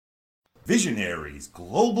Visionaries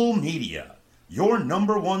Global Media, your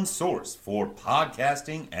number one source for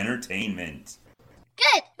podcasting entertainment.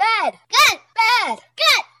 Good, bad, good, bad,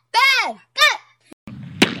 good, bad, good.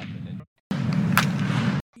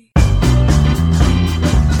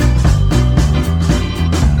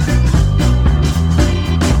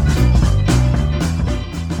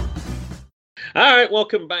 All right,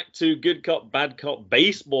 welcome back to Good Cop, Bad Cop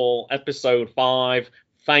Baseball, episode 5.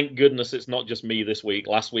 Thank goodness it's not just me this week.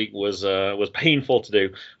 Last week was painful to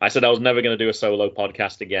do. I said I was never going to do a solo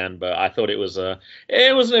podcast again, but I thought it was an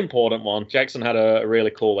important one. Jackson had a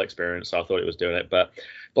really cool experience, so I thought it was doing it. But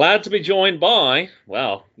glad to be joined by,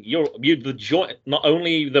 well, you're the joint, not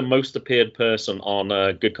only the most appeared person on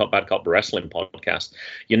Good Cop, Bad Cop Wrestling podcast,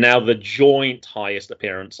 you're now the joint highest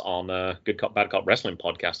appearance on Good Cop, Bad Cop Wrestling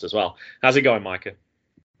podcast as well. How's it going, Micah?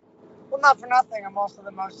 Well, not for nothing. I'm also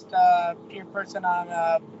the most appeared person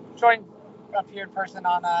on joint appeared person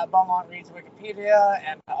on Beaumont Reads Wikipedia,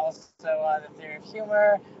 and also the Theory of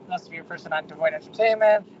Humor. Most appeared person on Devoid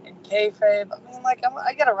Entertainment and Kayfabe. I mean,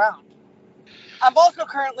 I get around. I'm also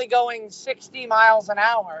currently going 60 miles an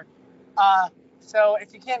hour. So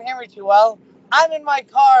if you can't hear me too well, I'm in my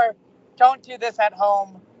car. Don't do this at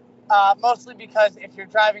home. Mostly because if you're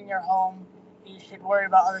driving your home, you should worry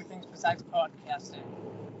about other things besides podcasting.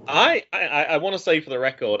 I want to say for the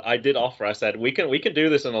record, I did offer. I said we can do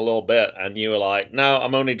this in a little bit, and you were like, "No,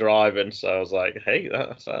 I'm only driving." So I was like, "Hey,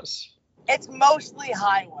 that's." It's mostly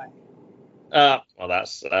highway. Well,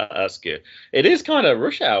 that's good. It is kind of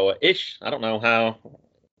rush hour ish. I don't know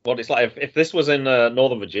what it's like. If this was in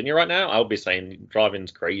Northern Virginia right now, I would be saying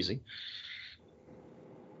driving's crazy.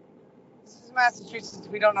 This is Massachusetts.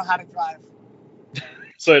 We don't know how to drive.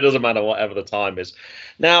 So it doesn't matter whatever the time is.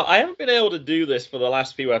 Now, I haven't been able to do this for the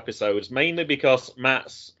last few episodes, mainly because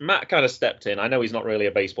Matt kind of stepped in. I know he's not really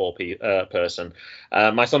a baseball person.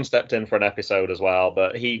 My son stepped in for an episode as well,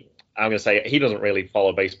 but I'm going to say he doesn't really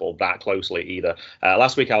follow baseball that closely either.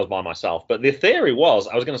 Last week I was by myself. But the theory was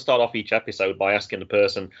I was going to start off each episode by asking the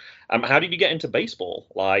person, how did you get into baseball?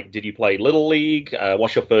 Like, did you play Little League?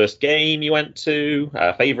 What's your first game you went to?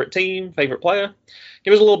 Favorite team? Favorite player?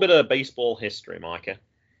 Give us a little bit of baseball history, Micah.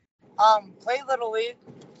 Played Little League,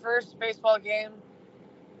 first baseball game,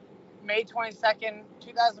 May 22nd,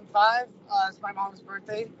 2005. It's my mom's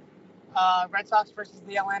birthday. Red Sox versus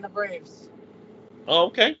the Atlanta Braves. Oh,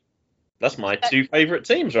 okay. That's my two favorite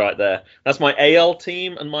teams right there. That's my AL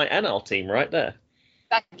team and my NL team right there.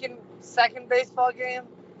 Second baseball game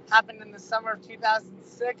happened in the summer of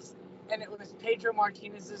 2006, and it was Pedro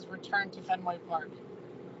Martinez's return to Fenway Park.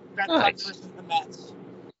 Red Sox versus the Mets.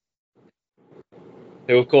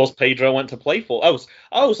 Who, of course, Pedro went to play for.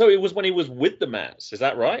 Oh, so it was when he was with the Mets. Is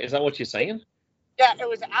that right? Is that what you're saying? Yeah, it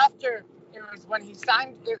was after. It was when he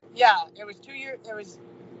signed. It was 2 years. It was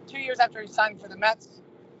 2 years after he signed for the Mets.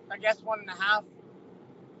 I guess 1.5.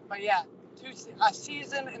 But yeah, a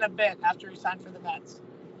season and a bit after he signed for the Mets.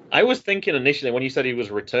 I was thinking initially when you said he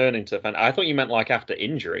was returning to fan, I thought you meant like after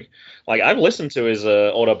injury. Like I've listened to his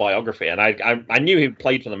autobiography, and I knew he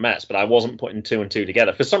played for the Mets, but I wasn't putting 2 and 2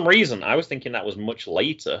 together. For some reason, I was thinking that was much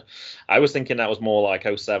later. I was thinking that was more like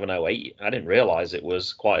 07, 08. I didn't realize it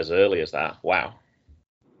was quite as early as that. Wow.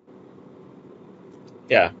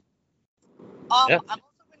 Yeah. Yeah.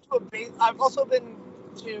 I've also been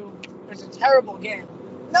to. There's a terrible game.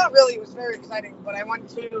 Not really. It was very exciting, but I went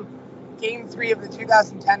to Game 3 of the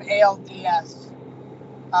 2010 ALDS,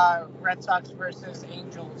 Red Sox versus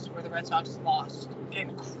Angels, where the Red Sox lost in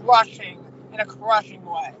a crushing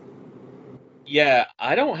way. Yeah,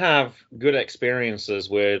 I don't have good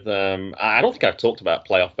experiences with. I don't think I've talked about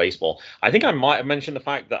playoff baseball. I think I might have mentioned the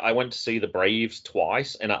fact that I went to see the Braves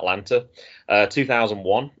twice in Atlanta,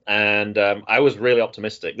 2001, and I was really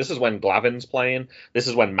optimistic. This is when Glavin's playing. This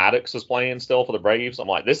is when Maddox was playing still for the Braves. I'm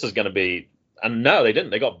like, this is going to be. And no, they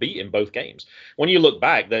didn't. They got beat in both games. When you look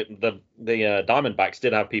back, the Diamondbacks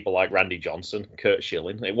did have people like Randy Johnson, Curt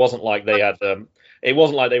Schilling. It wasn't like they had. It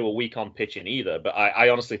wasn't like they were weak on pitching either. But I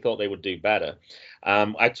honestly thought they would do better.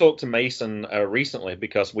 I talked to Mason recently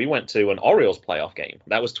because we went to an Orioles playoff game.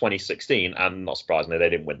 That was 2016, and not surprisingly,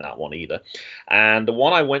 they didn't win that one either. And the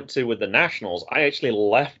one I went to with the Nationals, I actually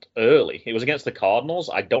left early. It was against the Cardinals.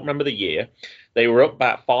 I don't remember the year. They were up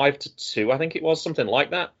about 5-2, I think it was, something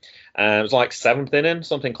like that. It was like 7th inning,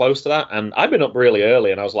 something close to that. And I've been up really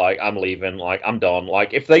early, and I was like, I'm leaving. Like, I'm done.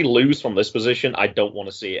 Like, if they lose from this position, I don't want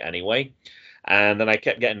to see it anyway. And then I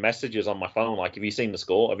kept getting messages on my phone, like, have you seen the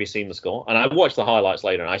score? Have you seen the score? And I watched the highlights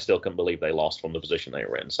later, and I still couldn't believe they lost from the position they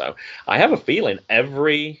were in. So I have a feeling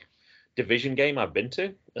every division game I've been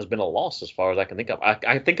to has been a loss as far as I can think of.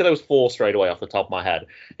 I think of those 4 straight away off the top of my head.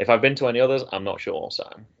 If I've been to any others, I'm not sure. So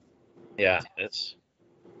Yeah, it's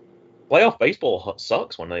playoff baseball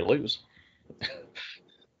sucks when they lose.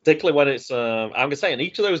 Particularly when it's, I'm gonna say, in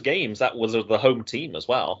each of those games, that was the home team as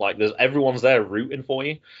well. Like, there's everyone's there rooting for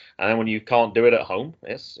you, and then when you can't do it at home,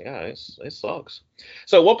 it sucks.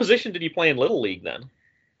 So, what position did you play in Little League then?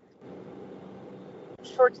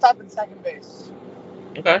 Shortstop and second base.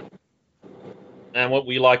 Okay. And what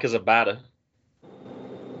were you like as a batter?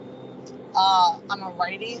 I'm a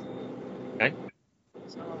righty. Okay.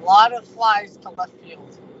 So a lot of flies to left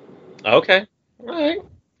field. Okay. All right.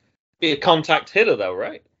 Be a contact hitter though,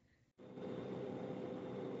 right?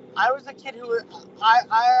 I was a kid who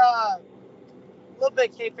a little bit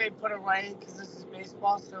of kayfabe put away because this is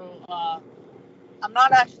baseball. So I'm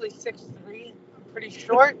not actually 6'3". I'm pretty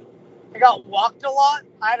short. I got walked a lot.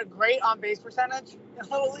 I had a great on base percentage in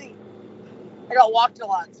Little League. I got walked a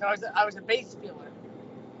lot, so I was a base stealer.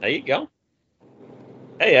 There you go.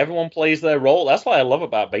 Hey, everyone plays their role. That's what I love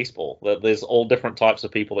about baseball. That there's all different types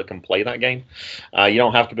of people that can play that game. You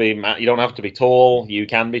don't have to be tall. You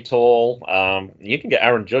can be tall. You can get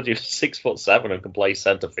Aaron Judge, who's 6'7" and can play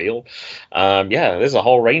center field. There's a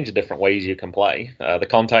whole range of different ways you can play. The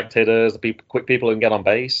contact hitters, the quick people who can get on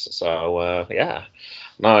base. So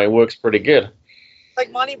no, it works pretty good.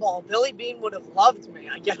 Like Moneyball, Billy Bean would have loved me.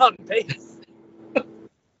 I get on base.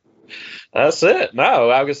 That's it. No,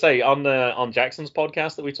 I was gonna say on Jackson's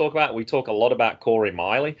podcast that we talk a lot about Corey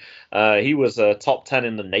Miley. He was top 10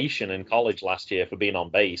 in the nation in college last year for being on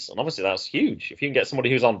base, and obviously that's huge. If you can get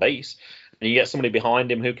somebody who's on base and you get somebody behind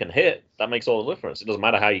him who can hit, that makes all the difference. It doesn't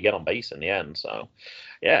matter how you get on base in the end. So,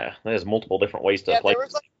 yeah, there's multiple different ways to play. There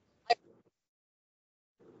was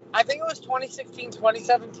I think it was 2016,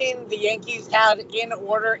 2017. The Yankees had in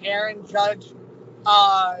order Aaron Judge,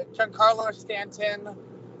 Giancarlo Stanton,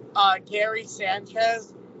 Gary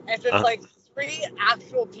Sanchez, and just like three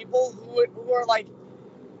actual people who are like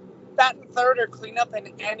batting third or cleanup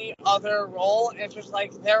in any other role. And it's just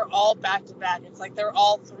like they're all back to back. It's like they're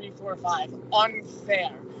all 3, 4, 5.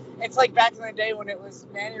 Unfair. It's like back in the day when it was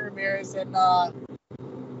Manny Ramirez and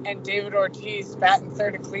David Ortiz batting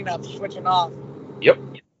third and cleanup, switching off. Yep.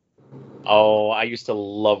 Oh, I used to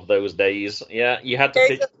love those days. Yeah, you had to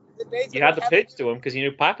pitch. You had to pitch to him because you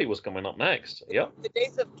knew Pappy was coming up next. Yep. The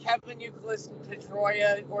days of Kevin Youkilis,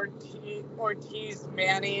 Pedroia, Ortiz,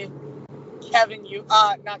 Manny, not Kevin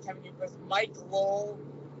Youkilis, Mike Lowell.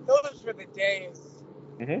 Those were the days.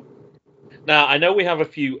 Mm-hmm. Now, I know we have a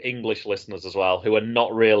few English listeners as well who are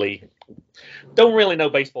don't really know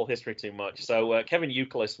baseball history too much. So Kevin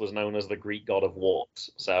Youkilis was known as the Greek god of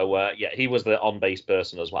walks. So, he was the on-base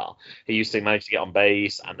person as well. He used to manage to get on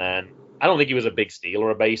base, and then I don't think he was a big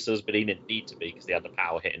stealer of bases, but he didn't need to be because he had the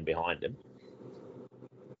power hitting behind him.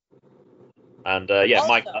 And, also,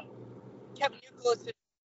 Mike. Kevin Youkilis.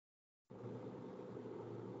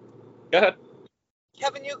 Go ahead.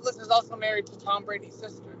 Kevin Youkilis is also married to Tom Brady's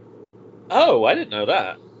sister. Oh, I didn't know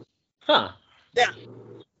that. Huh. Yeah.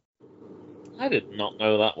 I did not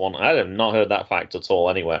know that one. I have not heard that fact at all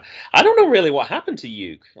anywhere. I don't know really what happened to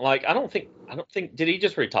Uke. Like, I don't think, did he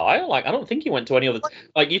just retire? Like, I don't think he went to any other,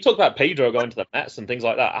 like, you talk about Pedro going to the Mets and things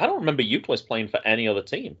like that. I don't remember Youkilis playing for any other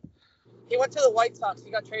team. He went to the White Sox.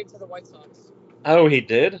 He got traded to the White Sox. Oh, he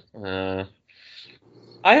did?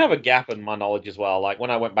 I have a gap in my knowledge as well. Like,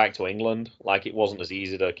 when I went back to England, like, it wasn't as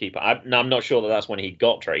easy to keep. I'm not sure that that's when he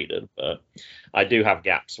got traded, but I do have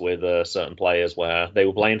gaps with certain players where they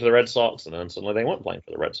were playing for the Red Sox and then suddenly they weren't playing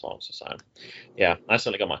for the Red Sox. So, yeah, I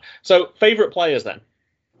certainly got mine. So, favorite players then?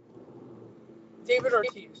 David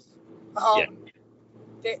Ortiz.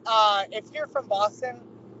 If you're from Boston,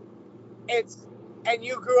 and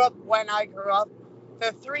you grew up when I grew up,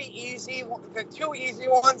 the two easy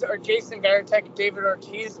ones are Jason Varitek, David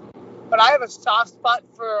Ortiz, but I have a soft spot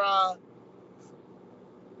for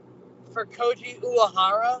Koji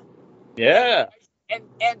Uehara. Yeah. And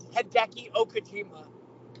Hideki Okajima.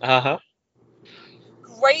 Uh-huh.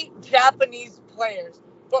 Great Japanese players.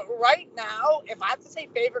 But right now, if I have to say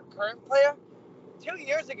favorite current player, 2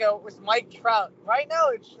 years ago it was Mike Trout. Right now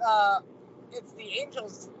it's the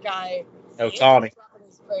Angels guy. Ohtani.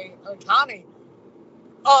 Ohtani.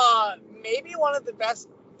 Maybe one of the best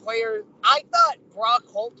players. I thought Brock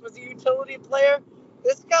Holt was a utility player.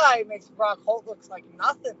 This guy makes Brock Holt look like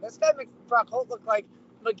nothing. This guy makes Brock Holt look like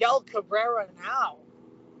Miguel Cabrera now.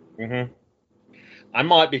 Mm-hmm. I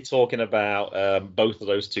might be talking about both of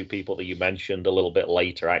those two people that you mentioned a little bit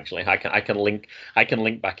later. Actually, I can link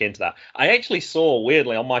back into that. I actually saw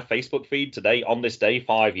weirdly on my Facebook feed today, on this day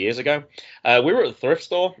 5 years ago, we were at the thrift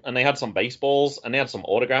store and they had some baseballs and they had some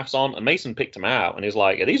autographs on, and Mason picked them out and he was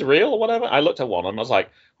like, "Are these real or whatever?" I looked at one and I was like,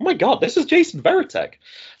 oh my God, this is Jason Veritek.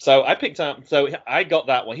 So I got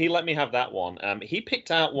that one. He let me have that one. He picked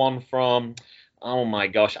out one from, oh my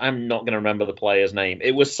gosh, I'm not going to remember the player's name.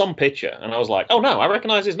 It was some pitcher. And I was like, oh no, I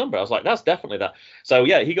recognize his number. I was like, that's definitely that. So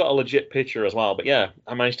yeah, he got a legit pitcher as well. But yeah,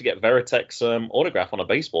 I managed to get Veritek's autograph on a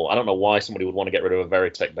baseball. I don't know why somebody would want to get rid of a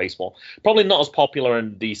Veritek baseball. Probably not as popular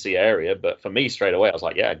in the DC area, but for me straight away, I was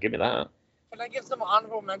like, yeah, give me that. Can I give some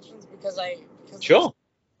honorable mentions because Sure.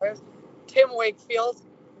 Tim Wakefield,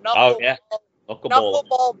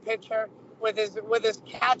 knuckleball pitcher with his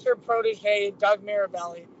catcher protege Doug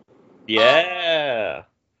Mirabelli. Yeah.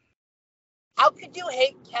 How could you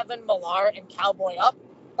hate Kevin Millar and Cowboy Up?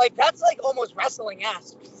 Like, that's like almost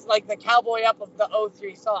wrestling-esque. It's like the Cowboy Up of the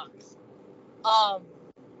 03 Sox. I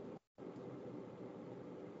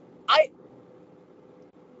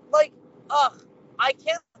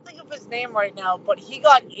can't think of his name right now, but he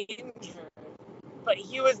got injured. But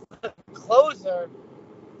he was the closer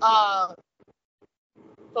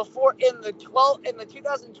before in the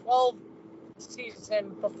 2012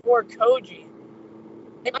 season before Koji.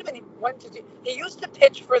 He used to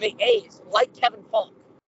pitch for the A's, like Kevin Falk.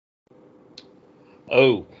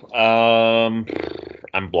 Oh, I'm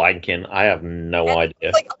blanking. I have no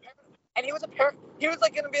idea. He was going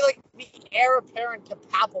to be like the heir apparent to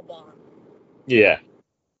Papelbon. Yeah.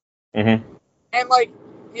 Mm-hmm. And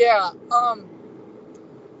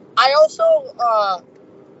I also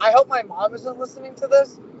I hope my mom isn't listening to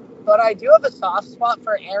this, but I do have a soft spot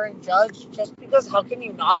for Aaron Judge just because how can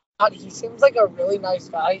you not? He seems like a really nice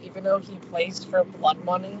guy, even though he plays for blood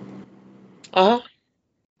money. Uh-huh.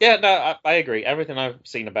 Yeah, no, I agree. Everything I've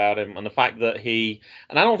seen about him and the fact that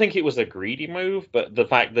and I don't think it was a greedy move, but the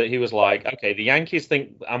fact that he was like, okay, the Yankees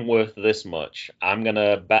think I'm worth this much. I'm going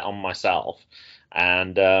to bet on myself.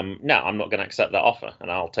 And no, I'm not going to accept that offer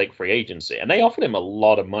and I'll take free agency. And they offered him a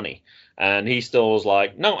lot of money. And he still was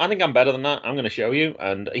like, no, I think I'm better than that. I'm going to show you.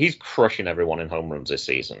 And he's crushing everyone in home runs this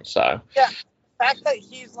season. So yeah, the fact that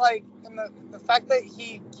he's like, the fact that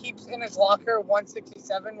he keeps in his locker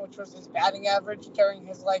 167, which was his batting average during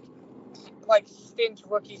his like stint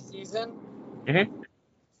rookie season. Mm-hmm.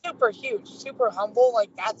 Super huge, super humble. Like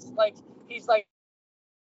that's like he's like,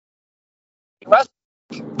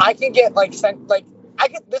 I can get this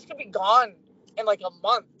could be gone in like a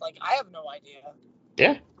month. Like I have no idea.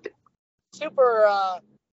 Yeah. Super.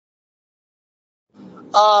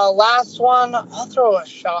 Last one. I'll throw a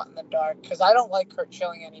shot in the dark because I don't like Curt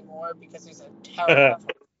Schilling anymore because he's a terrible.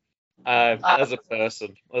 As a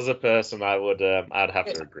person, I'd have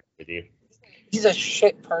to agree with you. He's a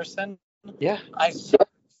shit person. Yeah.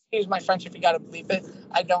 Excuse my French if you got to bleep it.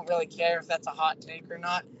 I don't really care if that's a hot take or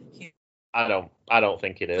not. I don't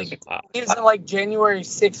think it is. He's in like January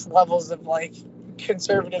 6th levels of like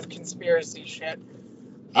conservative conspiracy shit.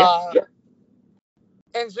 Yeah.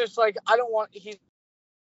 And it's just like I don't want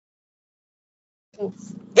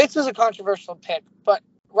this is a controversial pick, but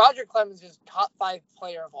Roger Clemens is top 5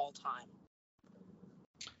 player of all time.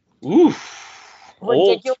 Oof.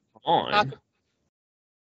 Ridiculous. All time.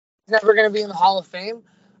 He's never going to be in the Hall of Fame.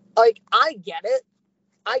 Like, I get it.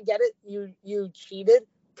 You cheated.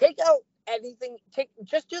 Take out anything.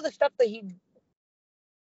 Just do the stuff that he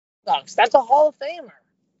does. That's a Hall of Famer.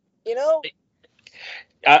 You know?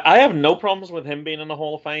 I have no problems with him being in the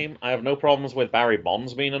Hall of Fame. I have no problems with Barry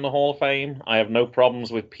Bonds being in the Hall of Fame. I have no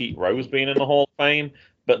problems with Pete Rose being in the Hall of Fame.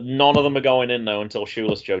 But none of them are going in, though, until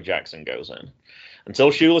Shoeless Joe Jackson goes in.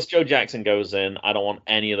 Until Shoeless Joe Jackson goes in, I don't want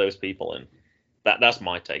any of those people in. That's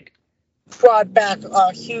my take. Brought back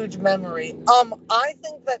a huge memory. I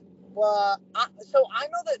think that so I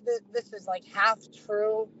know that this is like half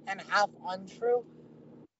true and half untrue.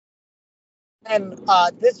 And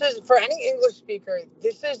this is for any English speaker.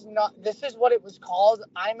 This is what it was called.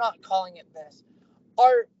 I'm not calling it this.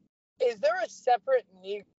 Is there a separate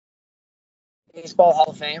Negro Baseball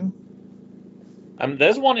Hall of Fame?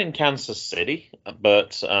 There's one in Kansas City,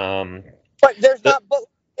 but there's not. But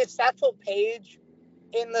is Satchel Paige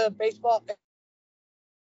in the baseball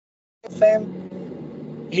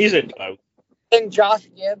fame? He's in both. And Josh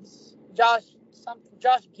Gibson.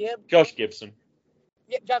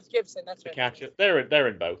 Yeah, Josh Gibson. That's right. Catcher. They're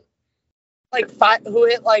in both. Like who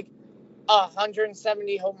hit like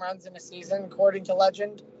 170 home runs in a season, according to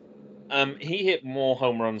legend. He hit more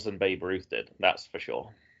home runs than Babe Ruth did. That's for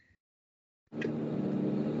sure.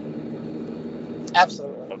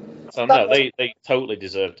 Absolutely. So no, they totally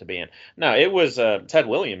deserve to be in. No, it was Ted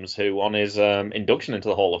Williams who, on his induction into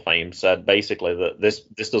the Hall of Fame, said basically that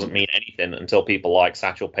this doesn't mean anything until people like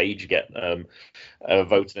Satchel Paige get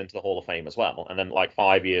voted into the Hall of Fame as well. And then like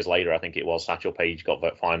 5 years later, I think it was, Satchel Paige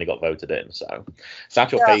finally got voted in. So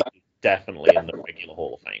Satchel Paige definitely in the regular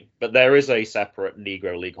Hall of Fame. But there is a separate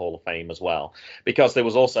Negro League Hall of Fame as well, because there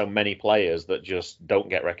was also many players that just don't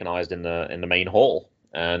get recognized in the main hall.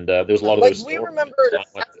 And there was a lot of those we stories. remember,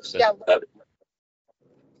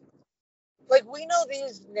 like we know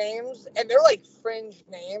these names, and they're like fringe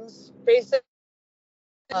names, basically.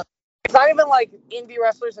 It's not even like indie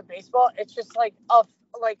wrestlers in baseball. It's just like a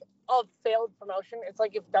failed promotion. It's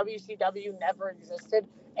like if WCW never existed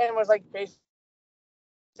and was like based,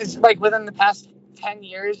 it's like within the past 10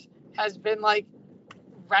 years has been like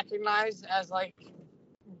recognized as like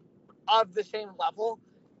of the same level.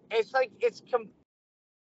 It's like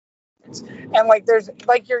and like there's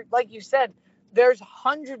like you said, there's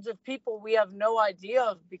hundreds of people we have no idea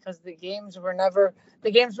of because the games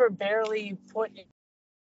were barely put in.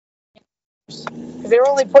 They were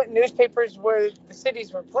only put in newspapers where the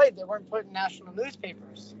cities were played. They weren't put in national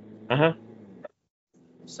newspapers.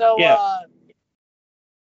 So yeah.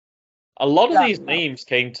 A lot of these names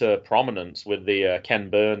came to prominence with the Ken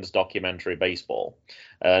Burns documentary Baseball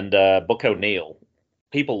and Buck O'Neill.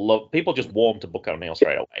 People just warmed to Buck O'Neill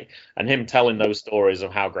straight away, and him telling those stories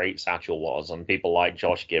of how great Satchel was, and people like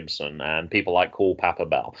Josh Gibson and people like Cool Papa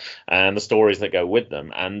Bell and the stories that go with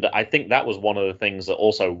them. And I think that was one of the things that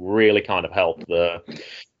also really kind of helped the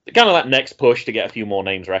kind of that next push to get a few more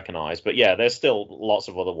names recognized. But yeah, there's still lots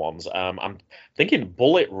of other ones. I'm thinking I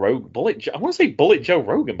want to say Bullet Joe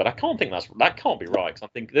Rogan, but I can't think that can't be right, because I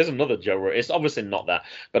think there's another Joe Rogan. It's obviously not that,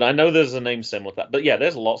 but I know there's a name similar to that. But yeah,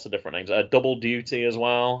 there's lots of different names. Double Duty as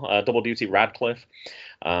well. Double Duty Radcliffe.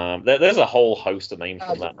 There's a whole host of names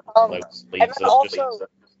from that. And also,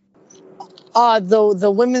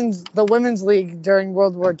 the women's league during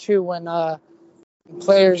World War II, when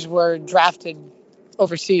players were drafted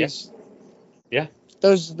overseas. Yeah.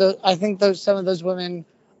 I think some of those women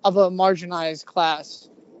of a marginalized class,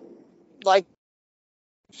 like,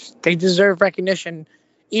 they deserve recognition,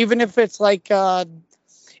 even if it's like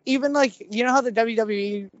even like, you know how the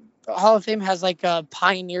WWE Hall of Fame has like a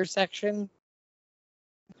pioneer section,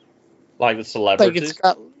 like the celebrities. Like it's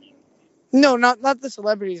got, no, not the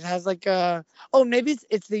celebrities. It has like maybe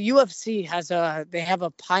it's the UFC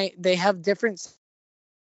they have different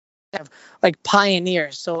like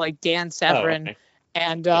pioneers, so like Dan Severn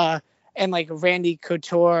and like Randy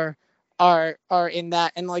Couture are in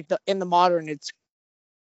that, and like in the modern it's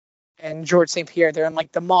and George St. Pierre, they're in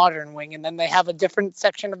like the modern wing, and then they have a different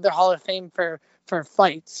section of their Hall of Fame for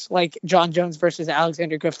fights, like John Jones versus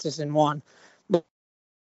Alexander Gustafsson won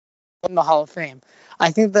in the Hall of Fame.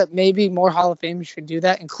 I think that maybe more Hall of Fame should do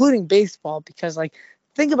that, including baseball, because like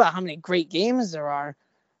think about how many great games there are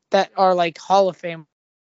that are like Hall of Fame.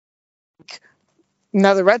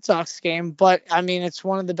 Another Red Sox game, but I mean, it's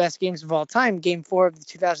one of the best games of all time. Game 4 of the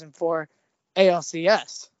 2004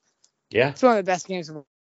 ALCS. Yeah, it's one of the best games of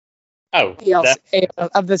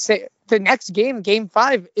the next game. Game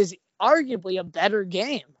 5 is arguably a better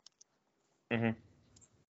game. Mm-hmm.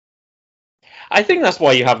 I think that's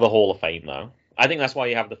why you have the Hall of Fame, though. I think that's why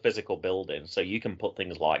you have the physical building, so you can put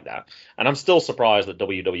things like that. And I'm still surprised that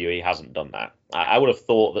WWE hasn't done that. I would have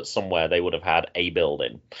thought that somewhere they would have had a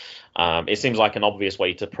building. It seems like an obvious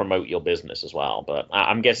way to promote your business as well, but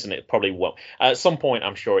I'm guessing it probably won't. At some point,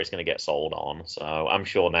 I'm sure it's going to get sold on, so I'm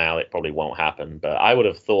sure now it probably won't happen. But I would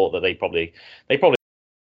have thought that they probably. Good.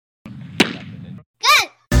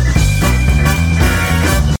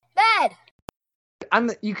 Bad.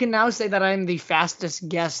 You can now say that I'm the fastest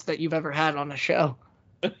guest that you've ever had on a show,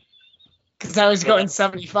 because I was going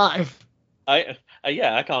 75.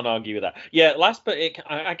 I can't argue with that. Yeah,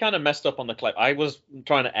 I kind of messed up on the clip. I was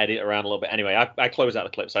trying to edit around a little bit. Anyway, I closed out the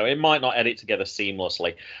clip, so it might not edit together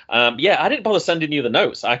seamlessly. Yeah, I didn't bother sending you the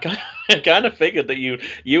notes. I kind of figured that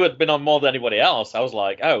you had been on more than anybody else. I was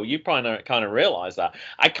like, oh, you kind of realized that.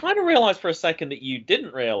 I kind of realized for a second that you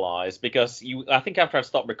didn't realize, because I think after I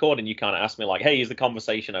stopped recording, you kind of asked me like, hey, is the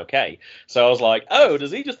conversation okay? So I was like, oh,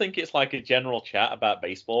 does he just think it's like a general chat about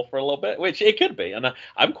baseball for a little bit? Which it could be, and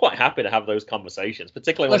I'm quite happy to have those conversations.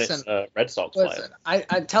 Particularly when it's Red Sox players.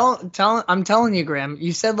 I'm telling you, Graham.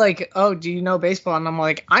 You said like, "Oh, do you know baseball?" And I'm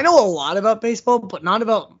like, I know a lot about baseball, but not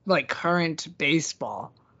about like current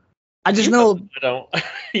baseball. I just know. I don't.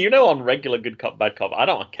 On regular Good Cop, Bad Cop, I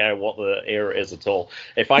don't care what the era is at all.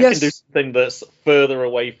 If I can do something that's further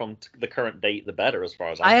away from the current date, the better, as far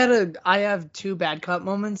as I have 2 Bad Cop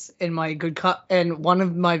moments in my Good Cop, and one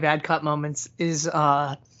of my Bad Cop moments is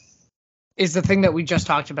the thing that we just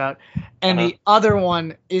talked about, and the other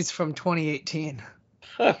one is from 2018.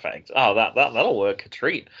 Perfect. Oh, that'll work a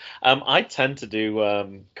treat. I tend to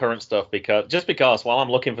do current stuff because while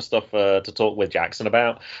I'm looking for stuff to talk with Jackson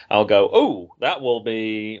about, I'll go, oh, that will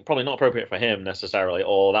be probably not appropriate for him necessarily,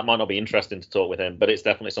 or that might not be interesting to talk with him, but it's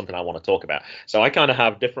definitely something I want to talk about. So I kind of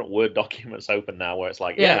have different Word documents open now where it's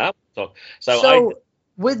like, yeah, I want to talk. So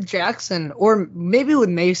with Jackson, or maybe with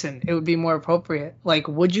Mason, it would be more appropriate. Like,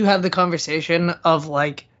 would you have the conversation of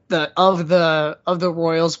like the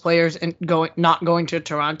Royals players and not going to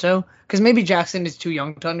Toronto? Because maybe Jackson is too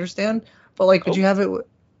young to understand. But like, would you have it?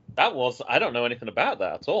 I don't know anything about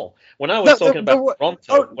that at all. When I was talking about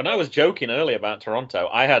Toronto, when I was joking earlier about Toronto,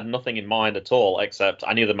 I had nothing in mind at all, except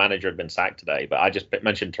I knew the manager had been sacked today, but I just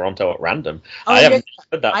mentioned Toronto at random. I haven't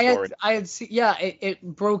heard that story. I had seen, it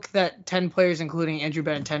broke that 10 players, including Andrew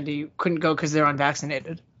Benintendi, couldn't go because they're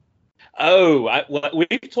unvaccinated. Oh,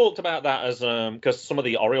 we've talked about that as because some of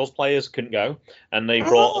the Orioles players couldn't go, and they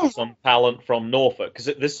brought up some talent from Norfolk because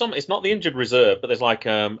it's not the injured reserve, but there's like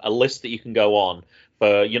a list that you can go on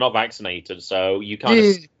for you're not vaccinated, so you kind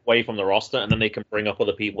of stay away from the roster, and then they can bring up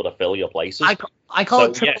other people to fill your places. I call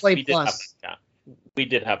it AAA plus. We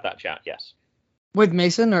did have that chat, yes. With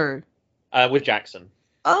Mason or with Jackson.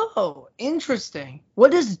 Oh, interesting.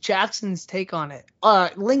 What is Jackson's take on it?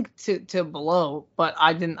 Link to below, but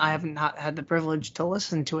I haven't had the privilege to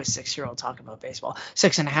listen to a 6-year-old talk about baseball.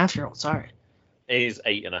 6.5-year-old, sorry. He's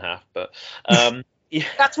 8.5, but yeah.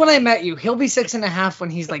 That's when I met you. He'll be 6.5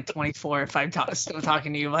 when he's like 24. If I'm still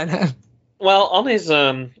talking to you by then. Well, on his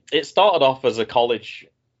it started off as a college.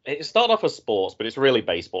 It started off as sports, but it's really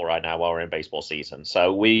baseball right now while we're in baseball season.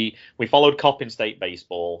 So we followed Coppin State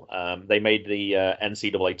baseball. They made the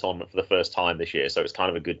NCAA tournament for the first time this year, so it's kind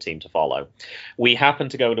of a good team to follow. We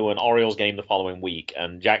happened to go to an Orioles game the following week,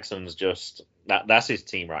 and Jackson's just that's his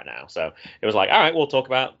team right now. So it was like, all right, we'll talk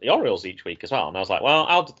about the Orioles each week as well. And I was like, well,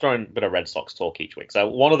 I'll throw in a bit of Red Sox talk each week. So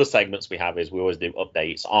one of the segments we have is we always do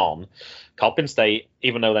updates on Coppin State,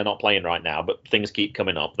 even though they're not playing right now, but things keep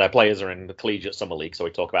coming up. Their players are in the Collegiate Summer League, so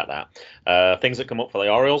we talk about that. Things that come up for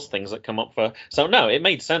the Orioles, things that come up for... So no, it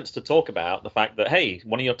made sense to talk about the fact that, hey,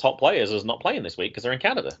 one of your top players is not playing this week because they're in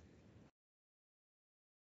Canada.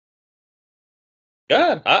 Go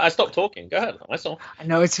ahead. I stopped talking. Go ahead. I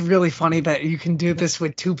know it's really funny that you can do this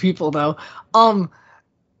with two people, though.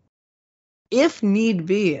 If need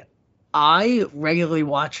be, I regularly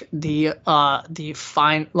watch the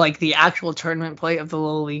actual tournament play of the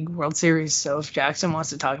Little League World Series. So if Jackson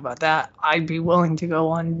wants to talk about that, I'd be willing to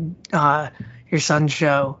go on your son's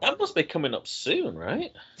show. That must be coming up soon,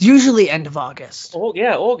 right? Usually end of August. Oh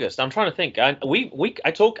yeah, August. I'm trying to think. I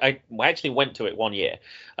actually went to it one year.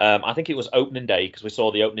 I think it was opening day because we saw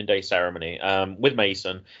the opening day ceremony with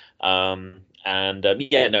Mason. It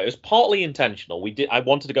was partly intentional. I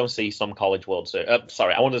wanted to go and see some College World Series.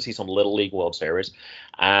 I wanted to see some Little League World Series,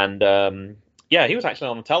 and he was actually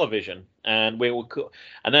on the television, and we were cool.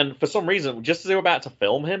 And then for some reason, just as they were about to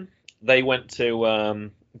film him, they went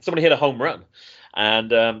to somebody hit a home run. And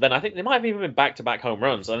then I think they might have even been back-to-back home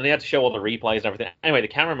runs, and they had to show all the replays and everything. Anyway, the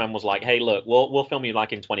cameraman was like, "Hey, look, we'll film you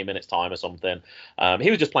like in 20 minutes time or something." He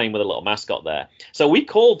was just playing with a little mascot there, so we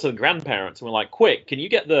called to the grandparents and we're like, "Quick, can you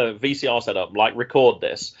get the VCR set up? Like, record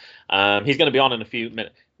this. He's going to be on in a few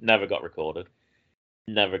minutes." Never got recorded.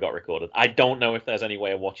 I don't know if there's any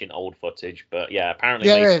way of watching old footage, but yeah, apparently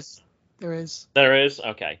there is. There is.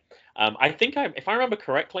 Okay. I think if I remember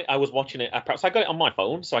correctly, I was watching it. Perhaps I got it on my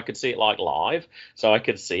phone, so I could see it like live, so I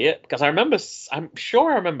could see it because I'm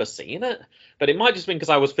sure I remember seeing it, but it might just been because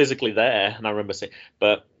I was physically there and I remember seeing.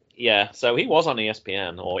 But yeah, so he was on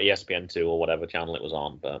ESPN or ESPN2 or whatever channel it was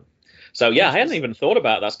on. But so yeah, I hadn't even thought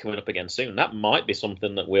about that's coming up again soon. That might be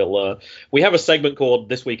something that we have a segment called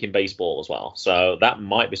This Week in Baseball as well, so that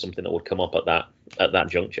might be something that would come up at that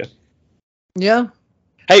juncture. Yeah.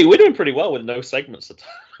 Hey, we're doing pretty well with no segments at all.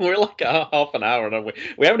 We're like a half an hour, and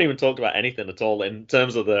we haven't even talked about anything at all in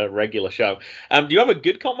terms of the regular show. Do you have a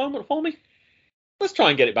good cop moment for me? Let's try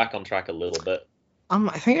and get it back on track a little bit.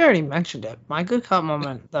 I think I already mentioned it. My good cop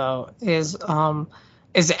moment, though, is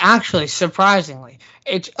actually surprisingly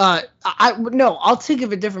I'll think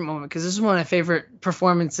of a different moment because this is one of my favorite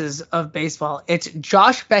performances of baseball. It's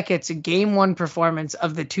Josh Beckett's Game 1 performance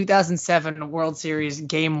of the 2007 World Series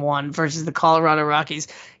Game 1 versus the Colorado Rockies,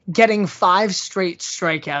 getting 5 straight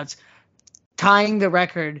strikeouts, tying the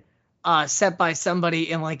record set by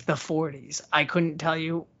somebody in like the 40s. I couldn't tell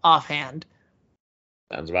you offhand.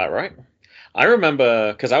 Sounds about right. I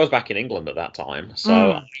remember because I was back in England at that time,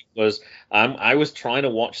 so I was trying to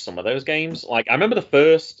watch some of those games. Like I remember the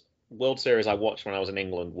first World Series I watched when I was in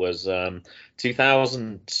England was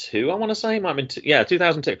 2002. I want to say, might have been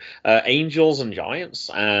 2002. Angels and Giants,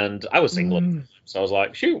 and I was England, so I was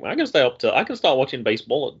like, shoot, I can start watching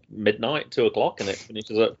baseball at midnight, 2 o'clock, and it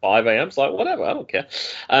finishes at 5 a.m. It's like whatever, I don't care.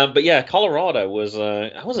 But yeah, Colorado was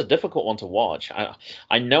a difficult one to watch.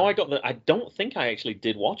 I know I don't think I actually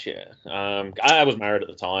did watch it. I was married at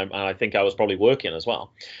the time, and I think I was probably working as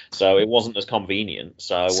well, so it wasn't as convenient.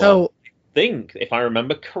 So I think, if I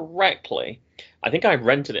remember correctly, I think I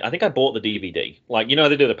rented it. I think I bought the DVD. Like, you know,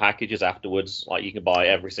 they do the packages afterwards. Like, you can buy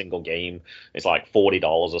every single game. It's like $40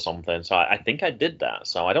 or something. So I think I did that.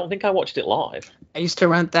 So I don't think I watched it live. I used to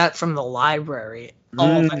rent that from the library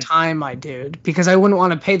all the time, my dude, because I wouldn't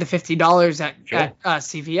want to pay the $50 at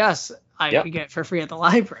CVS. I could get it for free at the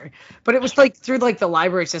library. But it was like through like the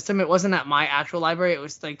library system. It wasn't at my actual library. It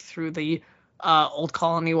was like through the Old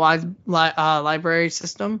Colony-wide library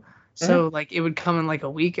system. So like it would come in like a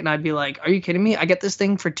week, and I'd be like, "Are you kidding me? I get this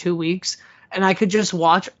thing for 2 weeks, and I could just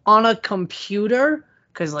watch on a computer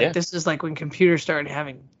because like this is like when computers started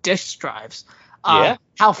having disk drives.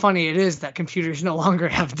 How funny it is that computers no longer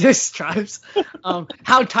have disk drives.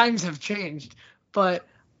 How times have changed. But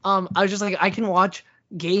I was just like, I can watch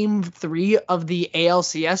Game 3 of the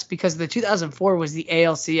ALCS because the 2004 was the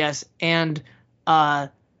ALCS and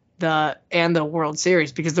the World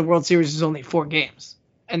Series because the World Series was only 4 games.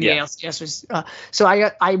 And the ALCS was so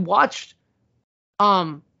I watched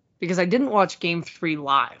because I didn't watch Game 3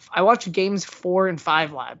 live. I watched Games 4 and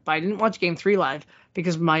 5 live, but I didn't watch Game 3 live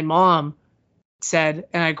because my mom said,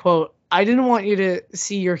 and I quote, "I didn't want you to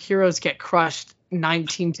see your heroes get crushed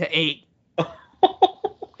 19-8."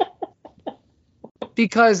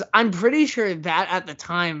 Because I'm pretty sure that at the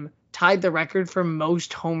time tied the record for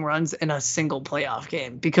most home runs in a single playoff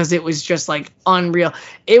game because it was just like unreal.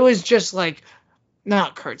 It was just like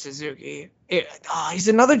not Kurt Suzuki. He's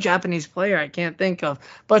another Japanese player I can't think of.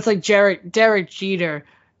 But it's like Derek Jeter,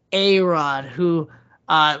 A-Rod, who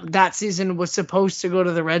that season was supposed to go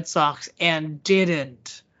to the Red Sox and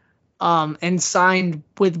didn't. And signed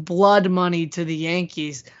with blood money to the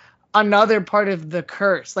Yankees. Another part of the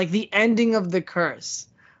curse. Like the ending of the curse.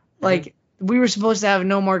 Like we were supposed to have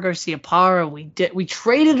Nomar Garciaparra. We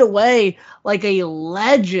traded away like a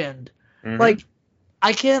legend. Like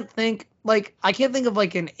I can't think of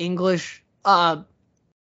like an English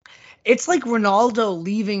it's like Ronaldo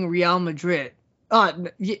leaving Real Madrid.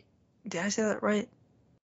 Did I say that right?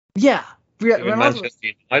 Yeah. Manchester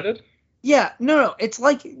United? Yeah, no, it's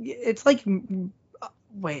like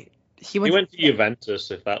wait. He went to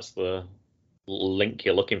Juventus, if that's the link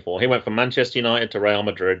you're looking for. He went from Manchester United to Real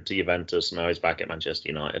Madrid to Juventus. Now he's back at Manchester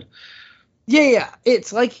United. Yeah.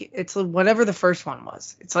 It's whatever the first one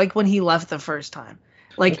was. It's like when he left the first time.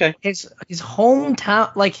 Like his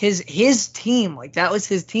hometown, like his team, like that was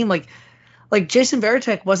his team. Like Jason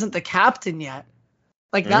Varitek wasn't the captain yet.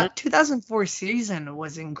 Like that 2004 season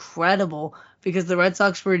was incredible because the Red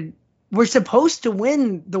Sox were supposed to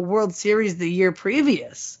win the World Series the year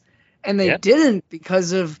previous, and they didn't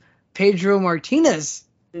because of Pedro Martinez.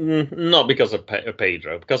 Not because of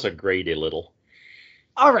Pedro, because of Grady Little.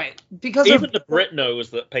 All right, because even the Brit knows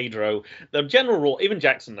that Pedro, the general rule, even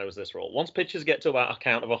Jackson knows this rule. Once pitchers get to about a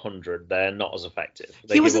count of 100, they're not as effective.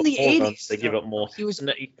 He was in the 80s. They give up more.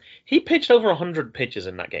 He pitched over 100 pitches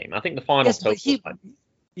in that game. I think the final total was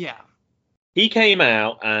He came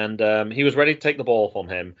out and he was ready to take the ball from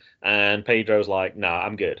him, and Pedro's like, "Nah,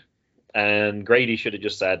 I'm good." And Grady should have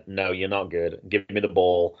just said, "No, you're not good. Give me the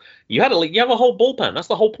ball." You have a whole bullpen. That's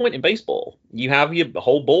the whole point in baseball. You have your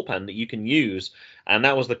whole bullpen that you can use, and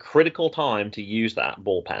that was the critical time to use that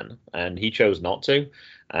bullpen, and he chose not to.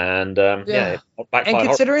 And and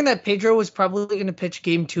considering that Pedro was probably going to pitch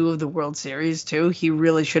Game 2 of the World Series too, he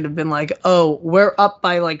really should have been like, "Oh, we're up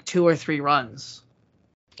by like 2 or 3 runs."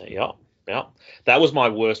 Yeah. That was my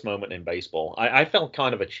worst moment in baseball. I felt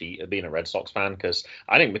kind of a cheat at being a Red Sox fan because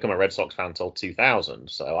I didn't become a Red Sox fan until 2000.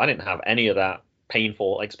 So I didn't have any of that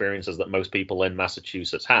painful experiences that most people in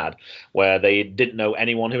Massachusetts had, where they didn't know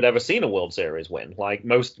anyone who'd ever seen a World Series win. Like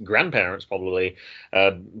most grandparents probably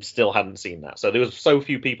still hadn't seen that. So there was so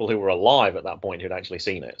few people who were alive at that point who'd actually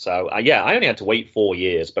seen it. So I only had to wait 4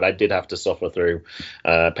 years, but I did have to suffer through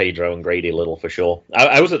Pedro and Grady Little for sure.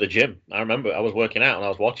 I was at the gym. I remember I was working out and I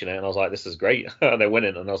was watching it and I was like, this is great. They're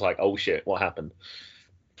winning. And I was like, oh shit, what happened?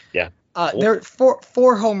 Yeah. There are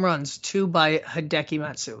four home runs, 2 by Hideki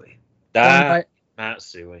Matsui.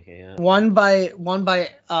 Matsui, yeah. One by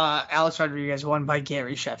Alex Rodriguez, 1 by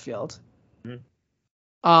Gary Sheffield.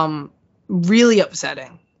 Really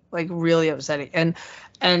upsetting.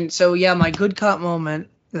 And so yeah, my good cop moment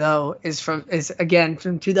though is again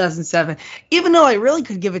from 2007. Even though I really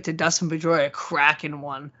could give it to Dustin Pedroia cracking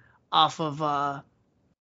one off of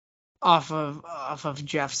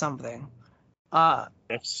Jeff something.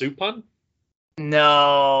 Jeff Suppan?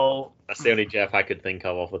 No. That's the only Jeff I could think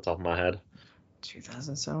of off the top of my head.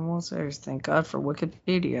 2007 World Series. Thank God for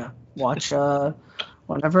Wikipedia. Watch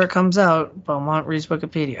whenever it comes out, Beaumont reads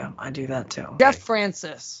Wikipedia. I do that too. Jeff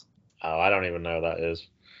Francis. Oh, I don't even know who that is.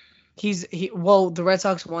 The Red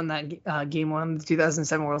Sox won that game 1 of the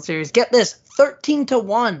 2007 World Series. Get this, 13-1.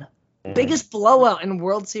 Mm-hmm. Biggest blowout in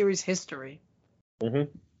World Series history.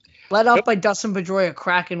 Mm-hmm. Led off by Dustin Pedroia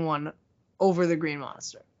cracking one over the Green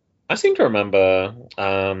Monster. I seem to remember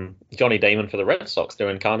Johnny Damon for the Red Sox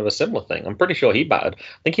doing kind of a similar thing. I'm pretty sure he batted.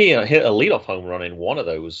 I think he hit a leadoff home run in one of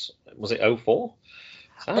those. Was it 04?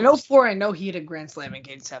 In 04, I know he hit a grand slam in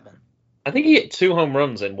Game 7. I think he hit 2 home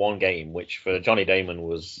runs in one game, which for Johnny Damon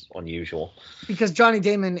was unusual. Because Johnny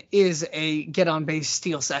Damon is a get-on-base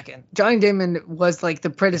steal second. Johnny Damon was like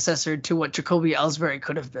the predecessor to what Jacoby Ellsbury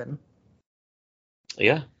could have been.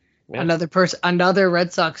 Yeah. Another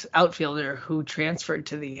Red Sox outfielder who transferred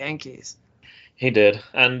to the Yankees. He did,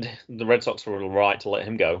 and the Red Sox were right to let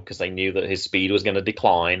him go because they knew that his speed was going to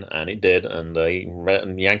decline, and it did. And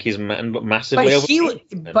the Yankees massively.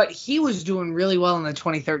 But he was doing really well in the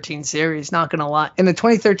 2013 series. Not gonna lie, in the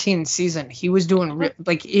 2013 season, he was doing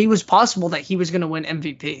he was possible that he was going to win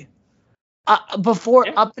MVP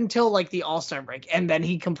up until like the All-Star break, and then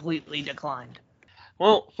he completely declined.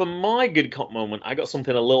 Well, for my good cop moment, I got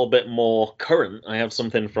something a little bit more current. I have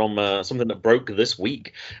something from something that broke this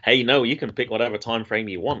week. Hey, no, you can pick whatever time frame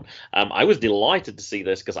you want. I was delighted to see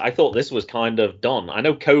this because I thought this was kind of done. I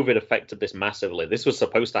know COVID affected this massively. This was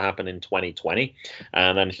supposed to happen in 2020,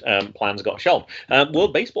 and then plans got shelved.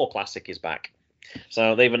 World Baseball Classic is back.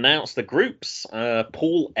 So they've announced the groups.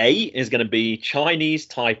 Pool A is going to be Chinese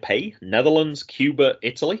Taipei, Netherlands, Cuba,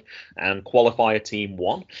 Italy, and qualifier team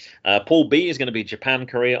 1. Pool B is going to be Japan,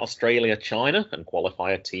 Korea, Australia, China, and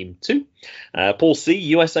qualifier team 2. Pool C,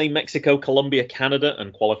 USA, Mexico, Colombia, Canada,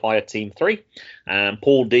 and qualifier team 3. And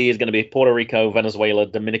Pool D is going to be Puerto Rico, Venezuela,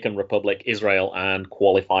 Dominican Republic, Israel, and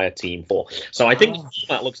qualifier team 4. So I think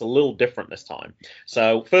that looks a little different this time.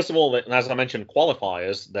 So first of all, as I mentioned,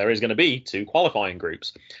 qualifiers, there is going to be 2 qualifying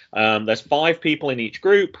groups. There's 5 people in each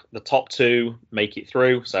group. The top 2 make it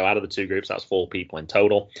through. So out of the 2 groups, that's 4 people in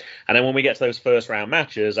total. And then when we get to those first round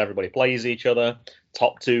matches, everybody plays each other.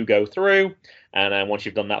 Top 2 go through. And then once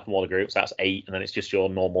you've done that from all the groups, that's 8. And then it's just your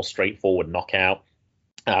normal straightforward knockout.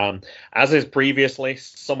 As is previously,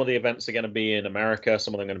 some of the events are going to be in America,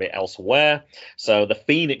 some of them are going to be elsewhere. So the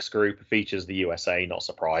Phoenix group features the USA, not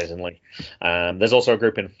surprisingly. There's also a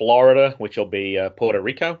group in Florida, which will be Puerto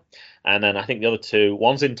Rico. And then I think the other 2,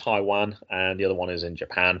 one's in Taiwan and the other one is in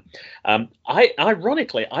Japan.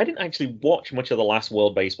 Ironically, I didn't actually watch much of the last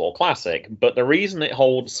World Baseball Classic, but the reason it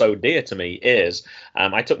holds so dear to me is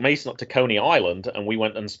I took Mason up to Coney Island and we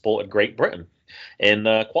went and supported Great Britain in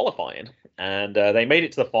qualifying. And they made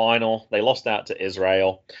it to the final. They lost out to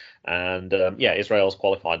Israel. And Israel's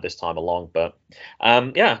qualified this time along. But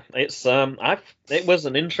it was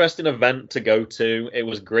an interesting event to go to. It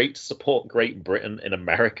was great to support Great Britain in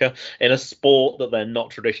America in a sport that they're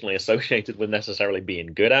not traditionally associated with necessarily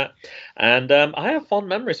being good at. And I have fond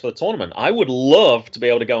memories for the tournament. I would love to be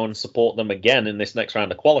able to go and support them again in this next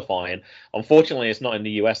round of qualifying. Unfortunately, it's not in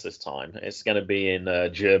the US this time. It's going to be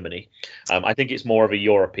in Germany. I think it's more of a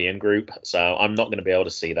European group, so I'm not going to be able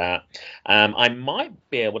to see that. I might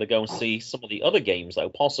be able to go and see some of the other games, though,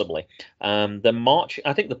 possibly. I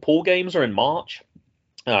think the pool games are in March.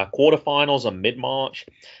 Quarterfinals are mid-March,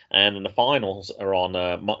 and then the finals are on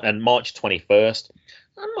March 21st.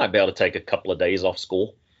 I might be able to take a couple of days off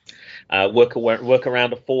school, work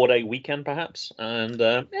around a 4-day weekend perhaps, and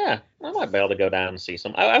I might be able to go down and see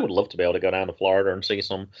some. I would love to be able to go down to Florida and see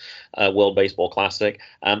some World Baseball Classic.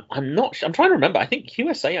 I'm trying to remember. I think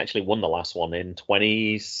USA actually won the last one in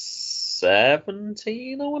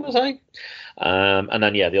 2017, I want to say. And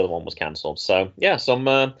then, the other one was cancelled. So,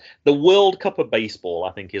 the World Cup of Baseball,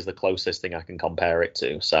 I think, is the closest thing I can compare it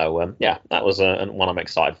to. So, that was one I'm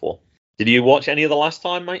excited for. Did you watch any of the last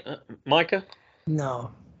time, Micah?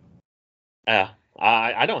 No.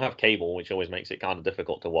 I don't have cable, which always makes it kind of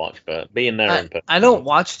difficult to watch, but being there I don't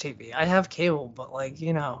watch TV. I have cable, but, I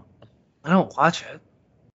don't watch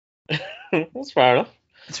it. That's fair enough.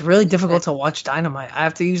 It's really difficult to watch Dynamite. I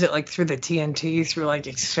have to use it through the TNT, through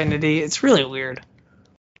Xfinity. It's really weird.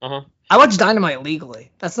 Uh-huh. I watch Dynamite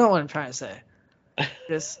legally. That's not what I'm trying to say.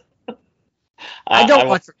 I don't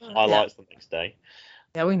watch highlights the next day.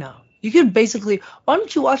 Yeah, we know. You can basically. Why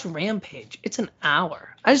don't you watch Rampage? It's an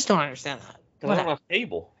hour. I just don't understand that. Because I don't have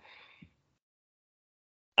cable.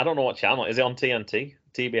 I don't know what channel. Is it on TNT?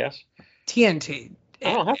 TBS? TNT.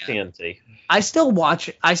 I don't have TNT. I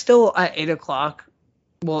still at 8 o'clock.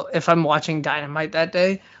 Well, if I'm watching Dynamite that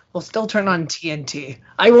day, we'll still turn on TNT.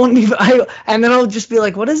 And then I'll just be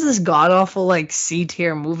like, what is this god awful like C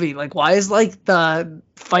tier movie? Like, why is like the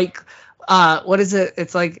fight? What is it?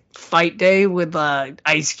 It's like Fight Day with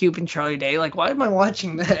Ice Cube and Charlie Day. Like, why am I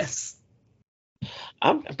watching this?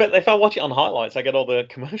 But if I watch it on highlights, I get all the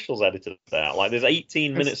commercials edited out. Like, there's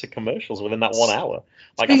 18 minutes of commercials within that 1 hour.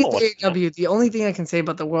 Like, I'm not watching AEW, the only thing I can say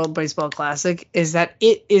about the World Baseball Classic is that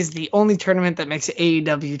it is the only tournament that makes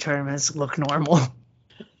AEW tournaments look normal.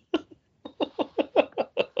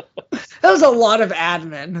 That was a lot of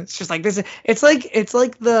admin. It's just like this. It's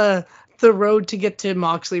like the road to get to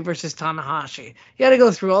Moxley versus Tanahashi. You got to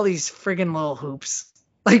go through all these friggin' little hoops.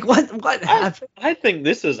 Like, what happened? I think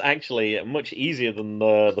this is actually much easier than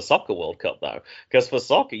the Soccer World Cup, though. Because for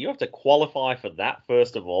soccer, you have to qualify for that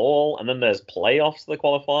first of all, and then there's playoffs to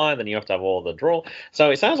qualify, and then you have to have all the draw.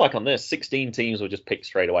 So it sounds like on this, 16 teams were just picked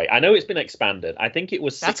straight away. I know it's been expanded. I think it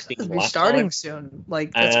was 16 that's last starting time. soon.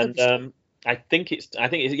 Like, And I think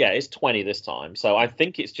it's 20 this time. So I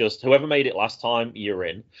think it's just whoever made it last time, you're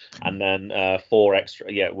in, and then 4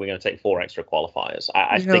 extra. Yeah, we're going to take 4 extra qualifiers.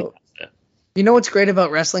 I think that's it. You know what's great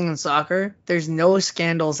about wrestling and soccer? There's no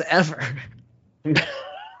scandals ever.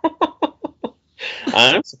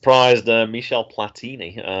 I'm surprised Michel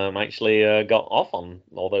Platini actually got off on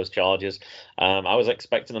all those charges. I was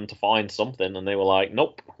expecting them to find something, and they were like,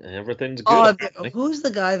 "Nope, everything's good." Who's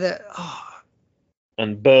the guy that?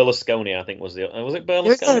 And Berlusconi, I think was it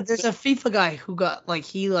Berlusconi? There's a FIFA guy who got like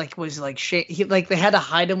he they had to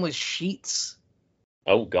hide him with sheets.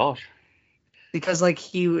 Oh gosh. Because like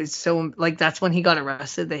he was so like that's when he got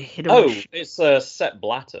arrested. They hit him. Oh, it's Sepp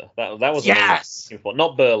Blatter. That was yes,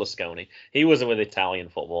 not Berlusconi. He was with Italian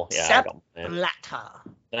football. Yeah, Sepp Blatter.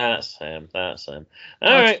 That's him. All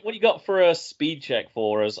right, what do you got for a speed check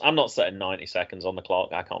for us? I'm not setting 90 seconds on the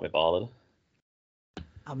clock. I can't be bothered.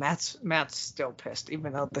 Oh, Matt's still pissed,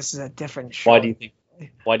 even though this is a different show. Why do you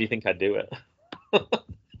think I do it?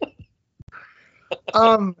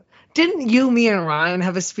 Didn't you, me, and Ryan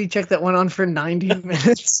have a speed check that went on for 90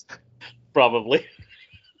 minutes? Probably.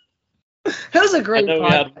 That was a great podcast. We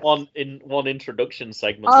had one introduction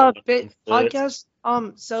segment. Podcast.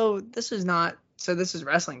 So this is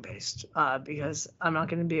wrestling based. Because I'm not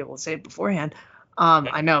going to be able to say it beforehand.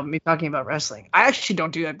 I know me talking about wrestling. I actually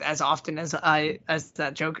don't do that as often as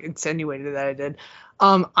that joke insinuated that I did.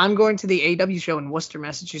 I'm going to the AEW show in Worcester,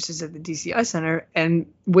 Massachusetts at the DCI Center, and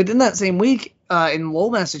within that same week, in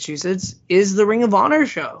Lowell, Massachusetts, is the Ring of Honor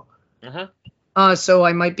show. So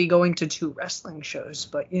I might be going to 2 wrestling shows,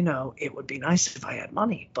 but it would be nice if I had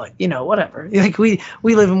money. But whatever. Like we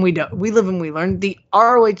live and we don't. We live and we learn. The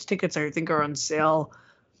ROH tickets I think are on sale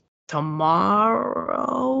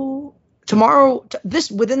tomorrow.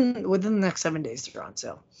 Within the next 7 days, they're on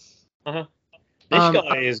sale. This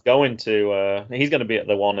guy is going to. He's going to be at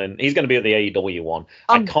the one, and he's going to be at the AEW one.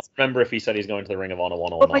 I can't remember if he said he's going to the Ring of Honor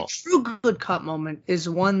one or not. My true good cut moment is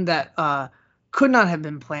one that could not have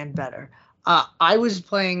been planned better. I was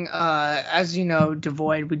playing, as you know,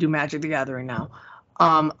 Devoid. We do Magic the Gathering now.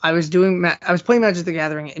 I was playing Magic the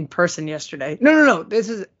Gathering in person yesterday. No. This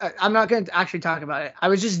is. I'm not going to actually talk about it. I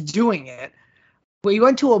was just doing it. We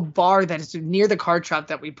went to a bar that is near the card shop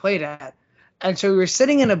that we played at, and so we were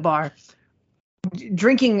sitting in a bar,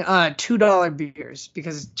 drinking $2 beers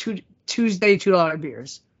because Tuesday $2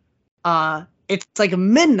 beers. It's like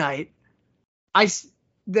midnight.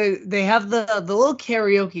 They have the little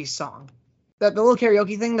karaoke song, the little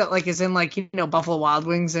karaoke thing that like is in like Buffalo Wild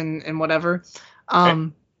Wings and whatever.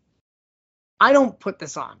 I don't put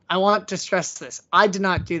this on. I want to stress this. I did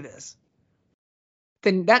not do this.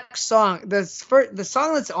 The next song, the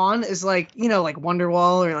song that's on is like like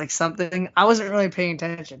Wonderwall or like something. I wasn't really paying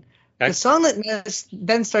attention. Okay. The song that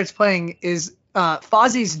then starts playing is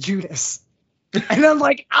Fozzie's Judas. And I'm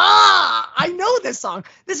like, I know this song.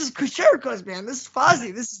 This is Chris Jericho's band. This is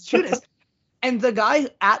Fozzy. This is Judas. And the guy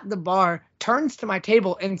at the bar turns to my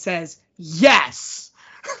table and says, yes.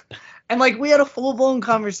 And like we had a full blown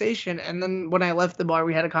conversation. And then when I left the bar,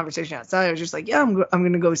 we had a conversation outside. I was just like, yeah, I'm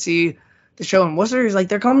going to go see the show in Worcester. He's like,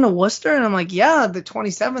 they're coming to Worcester. And I'm like, yeah, the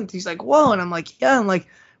 27th. He's like, whoa. And I'm like, yeah. And like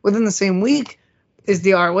within the same week is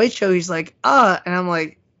the ROH show. He's like, and I'm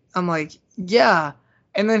like, yeah.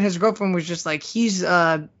 And then his girlfriend was just like, he's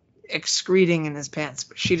excreting in his pants,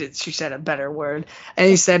 but she said a better word. And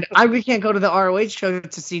he said, we can't go to the ROH show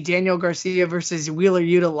to see Daniel Garcia versus Wheeler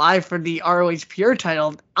Yuta live for the ROH Pure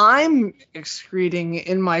title. I'm excreting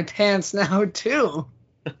in my pants now too.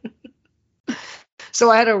 So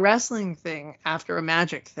I had a wrestling thing after a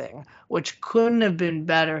magic thing, which couldn't have been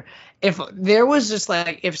better. If there was just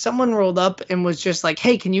like, if someone rolled up and was just like,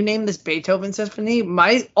 "Hey, can you name this Beethoven symphony?"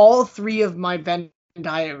 All three of my Venn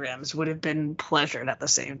diagrams would have been pleasured at the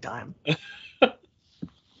same time.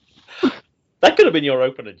 That could have been your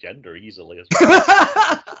open agenda easily as well.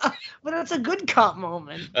 But it's a good cop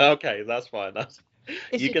moment. Okay, that's fine. It's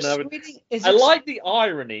You can have it. it's I like the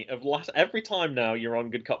irony of every time now you're on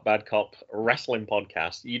Good Cop Bad Cop wrestling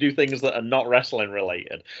podcast, you do things that are not wrestling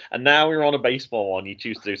related, and now you're on a baseball one, you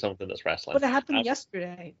choose to do something that's wrestling. But it happened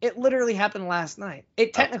yesterday. It literally happened last night.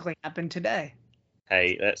 It technically happened today.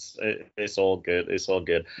 Hey, it's all good. It's all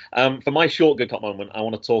good. For my short Good Cop moment, I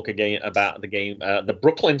want to talk again about the game, the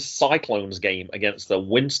Brooklyn Cyclones game against the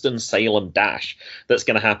Winston-Salem Dash that's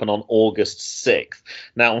going to happen on August 6th.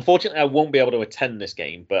 Now, unfortunately, I won't be able to attend this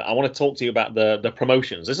game, but I want to talk to you about the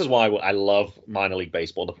promotions. This is why I love minor league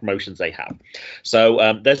baseball, the promotions they have.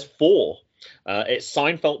 So there's 4. It's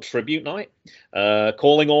Seinfeld Tribute Night,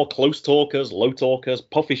 calling all close talkers, low talkers,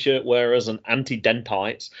 puffy shirt wearers, and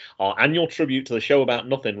anti-dentites. Our annual tribute to the show about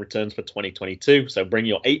nothing returns for 2022, so bring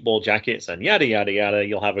your 8-ball jackets and yada, yada, yada.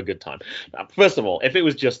 You'll have a good time. Now, first of all, if it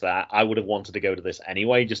was just that, I would have wanted to go to this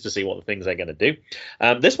anyway, just to see what the things they're going to do.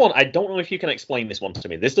 This one, I don't know if you can explain this one to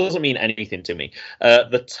me. This doesn't mean anything to me.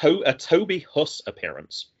 A Toby Huss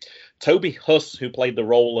appearance. Toby Huss, who played the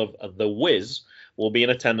role of the Wiz, will be in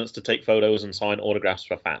attendance to take photos and sign autographs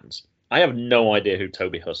for fans. I have no idea who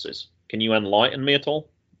Toby Huss is. Can you enlighten me at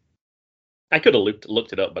all? I could have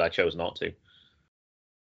looked it up, but I chose not to.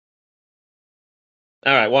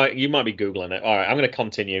 All right, well, you might be Googling it. All right, I'm going to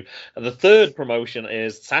continue. The third promotion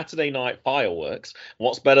is Saturday Night Fireworks.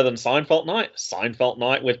 What's better than Seinfeld Night? Seinfeld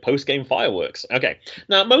Night with post-game fireworks. Okay,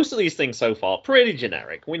 now, most of these things so far, pretty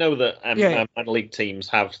generic. We know that minor league teams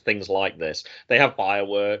have things like this. They have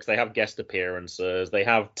fireworks, they have guest appearances, they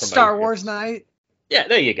have promotions. Star Wars Night. Yeah,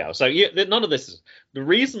 there you go. So none of this is... The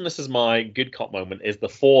reason this is my good cop moment is the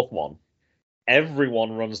fourth one.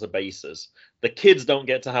 Everyone runs the bases. The kids don't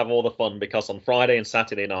get to have all the fun because on Friday and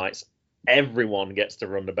Saturday nights, everyone gets to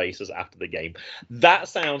run the bases after the game. That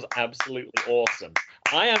sounds absolutely awesome.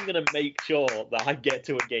 I am going to make sure that I get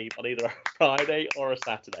to a game on either a Friday or a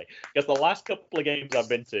Saturday. Because the last couple of games I've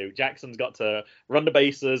been to, Jackson's got to run the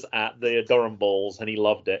bases at the Durham Bulls, and he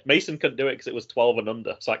loved it. Mason couldn't do it because it was 12 and under.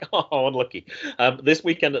 It's like, oh, unlucky. This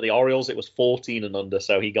weekend at the Orioles, it was 14 and under,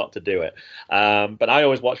 so he got to do it. But I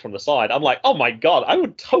always watch from the side. I'm like, oh my God, I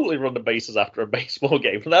would totally run the bases after a baseball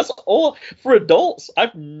game. That's all for adults.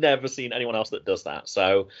 I've never seen anyone else that does that.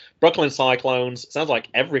 So Brooklyn Cyclones, sounds like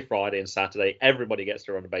every Friday and Saturday, everybody gets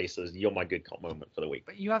to run the bases. You're my good cop moment for the week.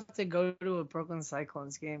 But you have to go to a Brooklyn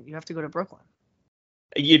Cyclones game. You have to go to Brooklyn.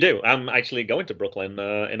 You do. I'm actually going to Brooklyn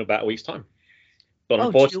in about a week's time. But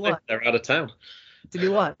unfortunately, they're out of town. To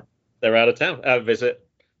do what? They're out of town. Visit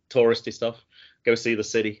touristy stuff. Go see the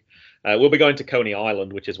city. We'll be going to Coney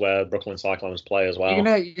Island, which is where Brooklyn Cyclones play as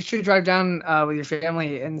well. You should drive down with your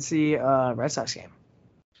family and see a Red Sox game.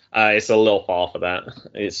 It's a little far for that.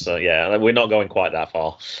 It's we're not going quite that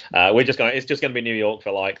far. We're just going. It's just going to be New York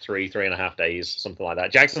for like 3.5 days, something like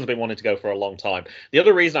that. Jackson's been wanting to go for a long time. The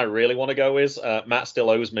other reason I really want to go is Matt still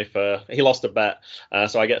owes me he lost a bet,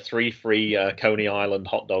 so I get 3 free Coney Island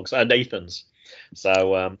hot dogs, Nathan's.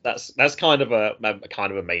 So that's kind of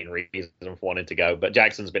a main reason for wanting to go. But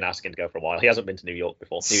Jackson's been asking to go for a while. He hasn't been to New York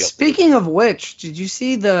before. Speaking of which, did you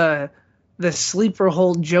see the sleeper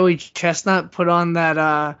hold Joey Chestnut put on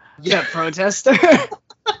that protester?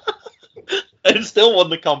 And still won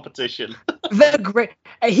the competition. The great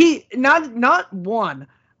he not won.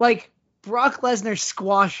 Like Brock Lesnar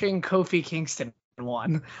squashing Kofi Kingston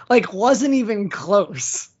won. Like wasn't even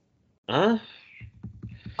close. Huh?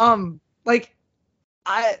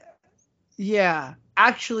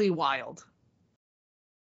 Actually wild.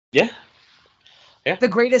 Yeah. The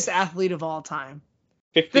greatest athlete of all time.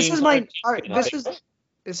 This is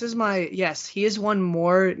my yes, he has won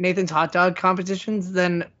more Nathan's hot dog competitions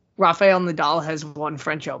than Rafael Nadal has won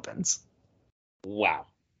French Opens. Wow.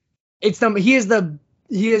 He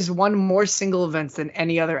has won more single events than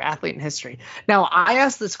any other athlete in history. Now, I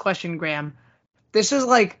asked this question, Graham. This is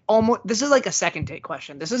like a second date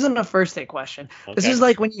question. This isn't a first date question. Okay. This is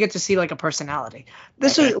like when you get to see like a personality.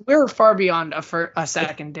 We're far beyond a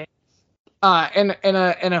second date. In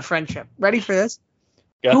a friendship. Ready for this?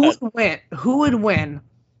 Who would win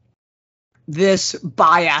this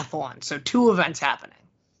biathlon? So 2 events happening.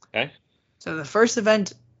 Okay. So the first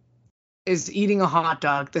event is eating a hot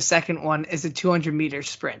dog. The second one is a 200-meter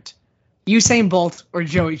sprint. Usain Bolt or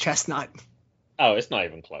Joey Chestnut? Oh, it's not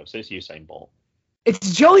even close. It's Usain Bolt.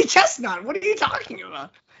 It's Joey Chestnut. What are you talking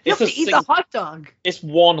about? You It's have to eat the hot dog. It's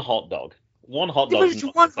one hot dog. One hot Yeah, dog. but it's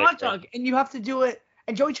one hot dog, and you have to do it.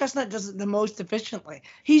 And Joey Chestnut does it the most efficiently.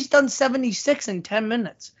 He's done 76 in 10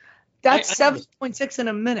 minutes. That's 7.6 in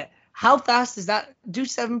a minute. How fast is that? Do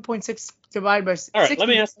 7.6 divided by 60. All right, let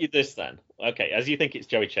me ask you this then. Okay, as you think it's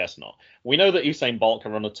Joey Chestnut, we know that Usain Bolt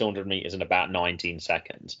can run the 200 meters in about 19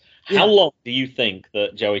 seconds. How long do you think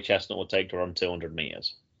that Joey Chestnut would take to run 200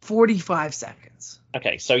 meters? 45 seconds.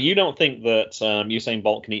 Okay, so you don't think that Usain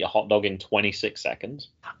Bolt can eat a hot dog in 26 seconds?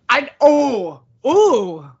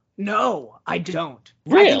 No, I don't.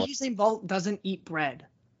 Really? I think Usain Bolt doesn't eat bread.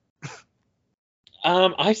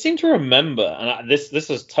 I seem to remember, and this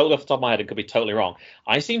is totally off the top of my head, it could be totally wrong.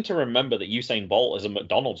 I seem to remember that Usain Bolt is a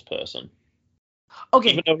McDonald's person. Okay.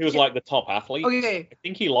 Even though he was like the top athlete. Okay. I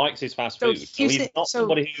think he likes his fast So food. So he's not so-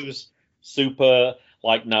 somebody who's super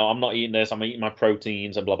like, no, I'm not eating this. I'm eating my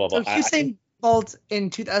proteins and blah blah blah. So Usain Bolt in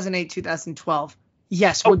 2008, 2012,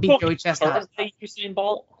 yes, would be Joey Chestnut. Usain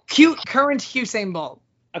Bolt. Current Usain Bolt.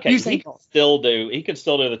 Okay, Usain he Bolt. could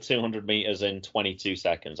still do the 200 meters in 22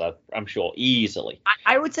 seconds. I'm sure easily.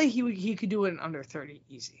 I would say he could do it in under 30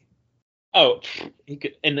 easy. Oh, he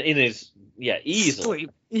could in his easily.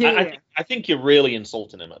 Sleep. Yeah. I think you're really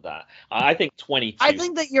insulting him at that. I think 22. I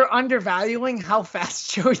think that you're undervaluing how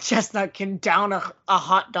fast Joey Chestnut can down a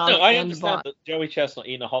hot dog. No, I and understand that Joey Chestnut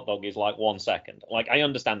eating a hot dog is like 1 second. Like, I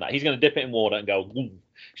understand that. He's going to dip it in water and go,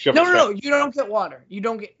 shove it No, straight. you don't get water. You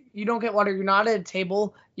don't get water. You're not at a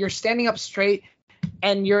table. You're standing up straight,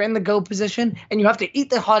 and you're in the go position, and you have to eat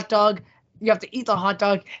the hot dog. You have to eat the hot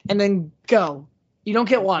dog and then go. You don't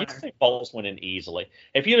get water. Usain Bolt's winning easily.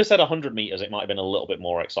 If you'd have said 100 meters, it might have been a little bit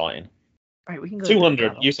more exciting. All right, we can go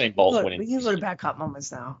 200, to Usain Bolt's winning. We can go to back hot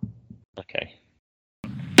moments now. Okay.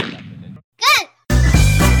 Good.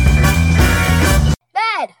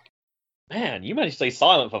 Bad. Man, you managed to stay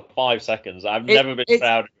silent for 5 seconds. I've never been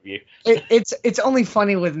proud of you. It's only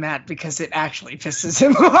funny with Matt because it actually pisses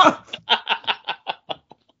him off.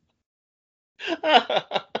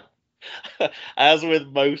 As with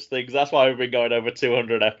most things, that's why we've been going over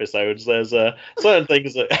 200 episodes. There's certain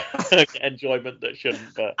things that get enjoyment that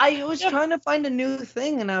shouldn't. But I was trying to find a new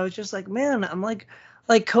thing, and I was just like, man, I'm like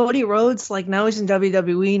Cody Rhodes, like now he's in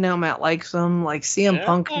WWE, now Matt likes him. Like CM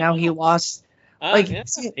Punk, now he lost.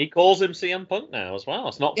 He calls him CM Punk now as well.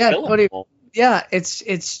 It's not Cody, anymore. Yeah,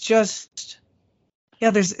 it's just. Yeah,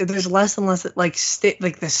 there's less and less like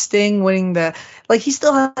the Sting winning he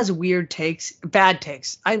still has weird takes, bad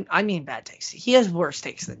takes. I mean bad takes. He has worse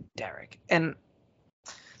takes than Derek. And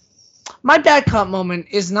my bad cop moment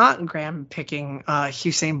is not Graham picking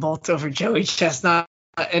Usain Bolt over Joey Chestnut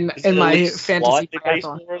in my fantasy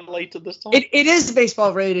baseball related this time. It is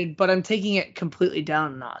baseball related, but I'm taking it completely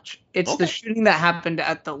down a notch. It's the shooting that happened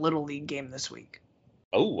at the Little League game this week.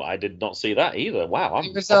 Oh, I did not see that either. Wow.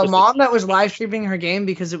 There was a mom that was live streaming her game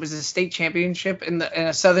because it was a state championship in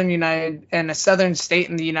a southern state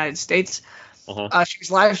in the United States. Uh-huh. She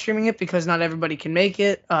was live streaming it because not everybody can make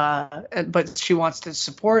it, but she wants to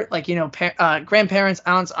support, grandparents,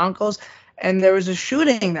 aunts, uncles. And there was a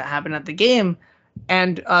shooting that happened at the game,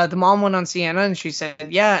 and the mom went on CNN and she said,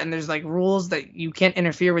 yeah, and there's rules that you can't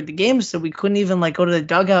interfere with the game, so we couldn't even go to the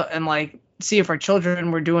dugout and see if our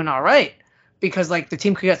children were doing all right. Because the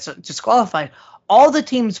team could get disqualified. All the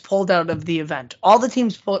teams pulled out of the event. All the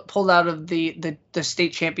teams pulled out of the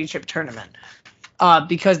state championship tournament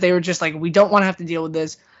because they were just we don't want to have to deal with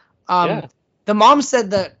this. The mom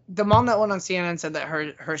that went on CNN said that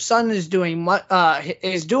her son is doing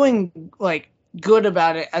good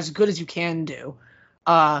about it, as good as you can do.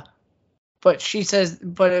 But she says,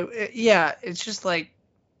 it's just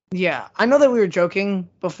yeah, I know that we were joking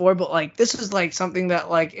before, but this is something that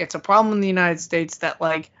it's a problem in the United States that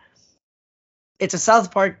it's a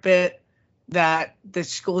South Park bit that the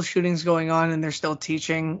school shooting's going on and they're still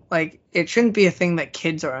teaching. It shouldn't be a thing that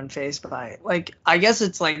kids are unfazed by. I guess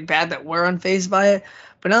it's bad that we're unfazed by it,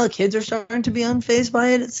 but now the kids are starting to be unfazed by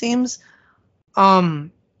it seems.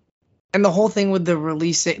 And the whole thing with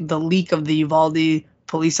the leak of the Uvalde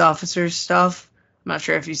police officers stuff. I'm not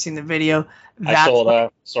sure if you've seen the video. I saw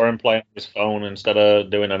that. Saw him playing on his phone instead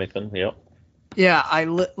of doing anything. Yep. Yeah, I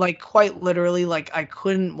quite literally I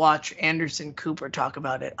couldn't watch Anderson Cooper talk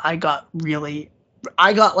about it. I got angry.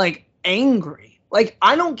 I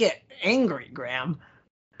don't get angry, Graham.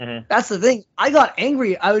 Mm-hmm. That's the thing. I got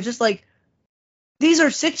angry. I was just these are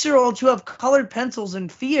 6-year-olds who have colored pencils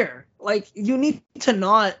and fear. You need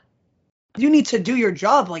to do your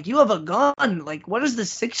job. You have a gun. What is the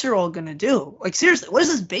 6-year-old gonna do? Seriously, what is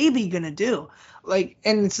this baby gonna do? And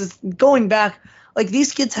it's just going back.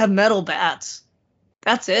 These kids have metal bats.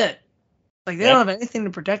 That's it. Like they don't have anything to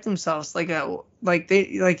protect themselves.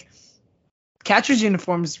 Like catcher's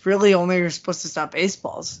uniforms really only are supposed to stop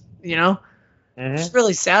baseballs. You know, it's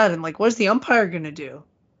really sad. And like, what's the umpire gonna do?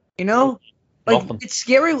 You know, like Nothing. it's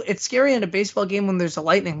scary. It's scary in a baseball game when there's a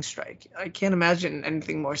lightning strike. I can't imagine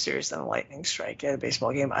anything more serious than a lightning strike at a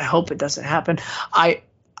baseball game. I hope it doesn't happen.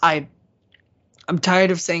 I'm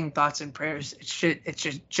tired of saying thoughts and prayers. It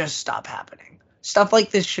should just stop happening. Stuff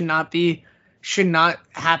like this should not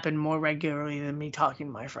happen more regularly than me talking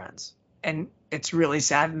to my friends. And it's really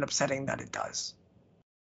sad and upsetting that it does.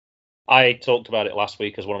 I talked about it last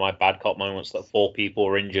week as one of my bad cop moments that 4 people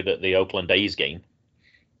were injured at the Oakland A's game.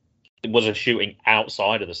 It was a shooting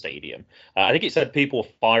outside of the stadium. I think it said people were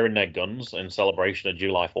firing their guns in celebration of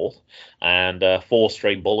July 4th, and 4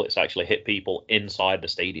 stray bullets actually hit people inside the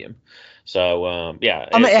stadium. So, yeah.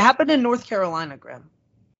 It happened in North Carolina, Graham.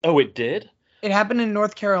 Oh, it did? It happened in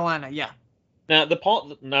North Carolina, yeah. Now,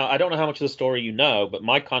 I don't know how much of the story you know, but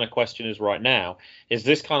my kind of question is right now, is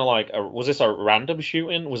this kind of like, was this a random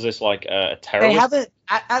shooting? Was this like a terrorist? They haven't,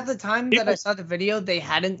 at the time that I saw the video, they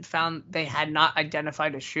had not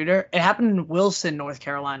identified a shooter. It happened in Wilson, North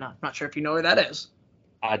Carolina. I'm not sure if you know where that is.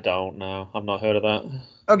 I don't know. I've not heard of that.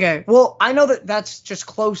 Okay, well, I know that that's just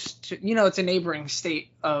close to, it's a neighboring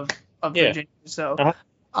state of Virginia, so...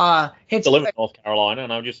 It's live in North Carolina,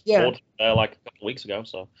 and I just toured there like a couple of weeks ago.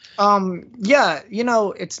 So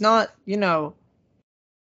it's not, you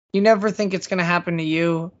never think it's gonna happen to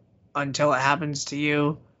you until it happens to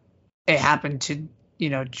you. It happened to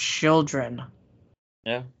children.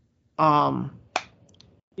 Yeah. I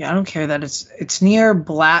don't care that it's near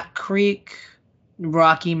Black Creek,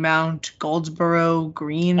 Rocky Mount, Goldsboro,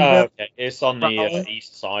 Greenville. Oh, okay, it's on the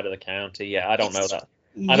east side of the county. Yeah, I don't know that.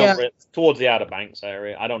 It's towards the Outer Banks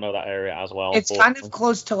area. I don't know that area as well. It's kind of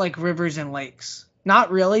close to like rivers and lakes.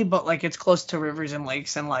 Not really, but like it's close to rivers and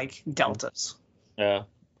lakes and like deltas. Yeah.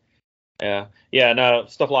 No,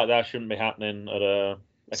 stuff like that shouldn't be happening at a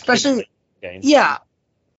especially game. Yeah.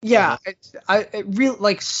 It really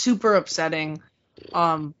like super upsetting.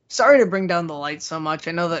 Sorry to bring down the lights so much.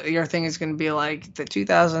 I know that your thing is going to be like the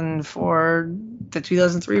 2004, the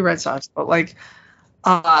 2003 Red Sox, but like.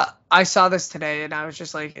 I saw this today and I was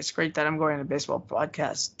just like, it's great that I'm going to a baseball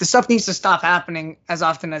podcast. This stuff needs to stop happening as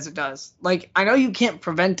often as it does. Like, I know you can't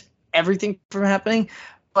prevent everything from happening,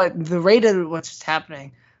 but the rate of what's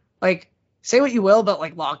happening, like, say what you will about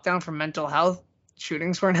like lockdown for mental health,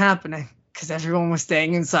 shootings weren't happening because everyone was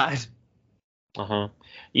staying inside.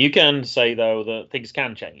 You can say, though, that things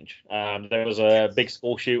can change. There was a big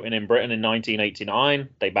school shooting in Britain in 1989.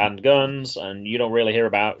 They banned guns, and you don't really hear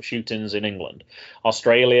about shootings in England.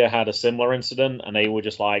 Australia had a similar incident, and they were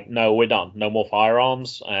just like, no, we're done. No more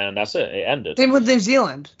firearms, and that's it. It ended. Same with New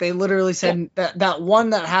Zealand. They literally said that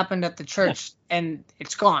one that happened at the church, and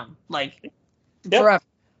it's gone. Like, forever.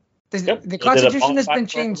 The Constitution has been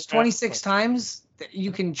changed 26 times.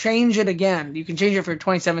 You can change it again. You can change it for a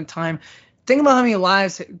 27th time. Think about how many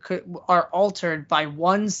lives are altered by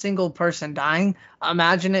one single person dying.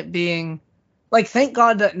 Imagine it being like, thank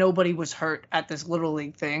God that nobody was hurt at this Little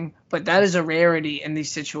League thing, but that is a rarity in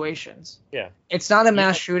these situations. Yeah. It's not a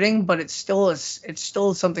mass shooting, but it's still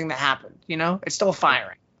something that happened, It's still a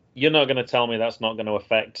firing. You're not going to tell me that's not going to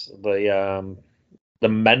affect the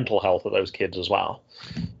mental health of those kids as well.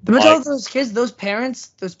 The mental health of those kids, those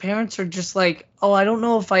parents are just like, oh, I don't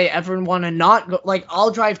know if I ever want to not go. Like, I'll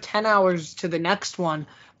drive 10 hours to the next one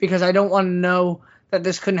because I don't want to know that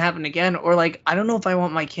this couldn't happen again. Or like, I don't know if I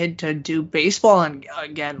want my kid to do baseball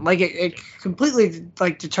again. Like, it completely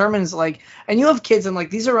like determines like, and you have kids and like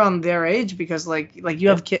these are around their age because like you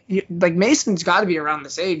have like Mason's got to be around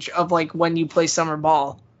this age of like when you play summer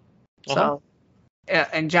ball. So.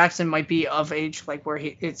 And Jackson might be of age, like where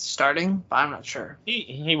it's starting, but I'm not sure.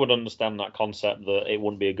 He would understand that concept that it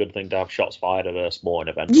wouldn't be a good thing to have shots fired at a sporting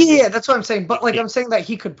event. Yeah, that's what I'm saying. But like I'm saying that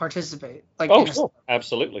he could participate. Like, sure,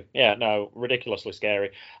 absolutely. Yeah, no, ridiculously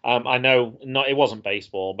scary. I know it wasn't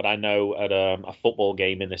baseball, but I know at a football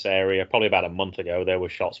game in this area, probably about a month ago, there were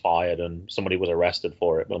shots fired and somebody was arrested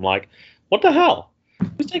for it. But I'm like, what the hell?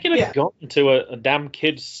 Who's taking a gun to a damn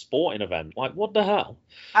kid's sporting event? Like, what the hell?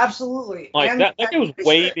 Absolutely. Like, that goes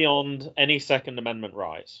way beyond any Second Amendment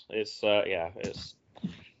rights. It's, no,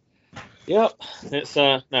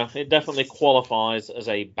 it definitely qualifies as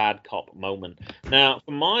a bad cop moment. Now,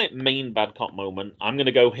 for my main bad cop moment, I'm going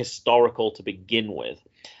to go historical to begin with.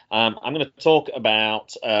 I'm going to talk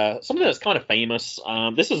about something that's kind of famous.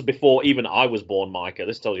 This is before even I was born, Micah.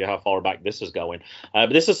 This tells you how far back this is going.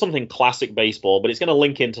 But this is something classic baseball, but it's going to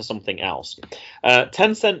link into something else.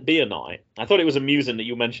 10-cent beer night. I thought it was amusing that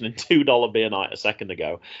you mentioned $2 beer night a second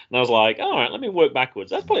ago. And I was like, all right, let me work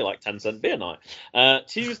backwards. That's probably like 10-cent beer night.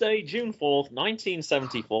 Tuesday, June 4th,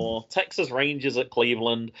 1974, Texas Rangers at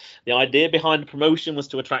Cleveland. The idea behind the promotion was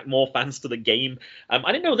to attract more fans to the game.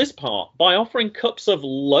 I didn't know this part. By offering cups of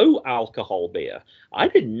low alcohol beer. I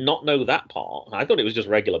did not know that part. I thought it was just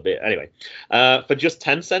regular beer. Anyway, for just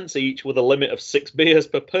 10 cents each with a limit of 6 beers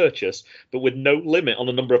per purchase, but with no limit on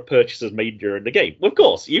the number of purchases made during the game. Of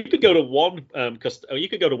course, you could go to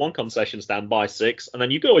one concession stand, buy 6, and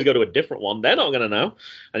then you could always go to a different one. They're not going to know.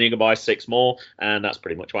 And you can buy 6 more, and that's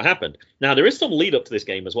pretty much what happened. Now, there is some lead up to this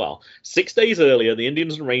game as well. 6 days earlier, the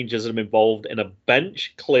Indians and Rangers had been involved in a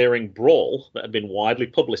bench clearing brawl that had been widely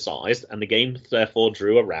publicized, and the game therefore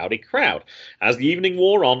drew a rowdy crowd. As the evening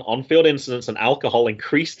wore on-field incidents and alcohol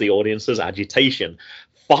increased the audience's agitation.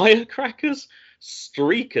 Firecrackers,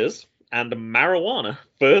 streakers, and marijuana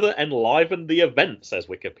further enlivened the event, says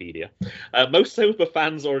Wikipedia. Most sober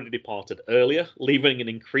fans already departed earlier, leaving an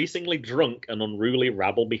increasingly drunk and unruly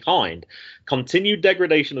rabble behind. Continued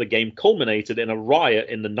degradation of the game culminated in a riot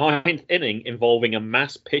in the 9th inning involving a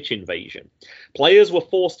mass pitch invasion. Players were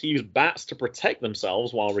forced to use bats to protect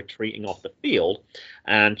themselves while retreating off the field,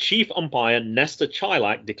 and chief umpire Nestor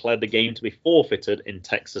Chilak declared the game to be forfeited in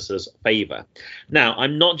Texas's favor. Now,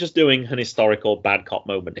 I'm not just doing an historical bad cop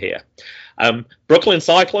moment here. Brooklyn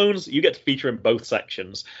Cyclones, you get to feature in both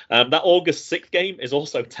sections. That August 6th game is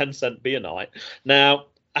also 10-cent beer night. Now,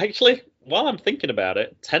 actually, while I'm thinking about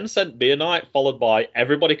it, 10-cent beer night followed by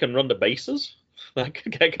everybody can run the bases. That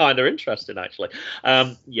could get kind of interesting, actually.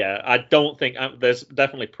 Yeah, I don't think there's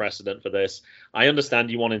definitely precedent for this. I understand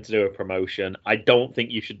you wanted to do a promotion. I don't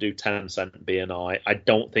think you should do 10-cent beer night. I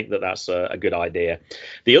don't think that that's a good idea.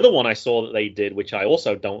 The other one I saw that they did, which I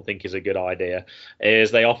also don't think is a good idea,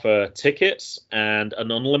 is they offer tickets and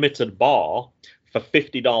an unlimited bar for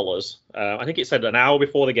 $50. I think it said an hour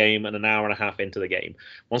before the game and an hour and a half into the game.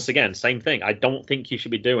 Once again, same thing. I don't think you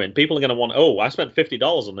should be doing. People are going to want, I spent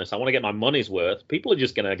 $50 on this. I want to get my money's worth. People are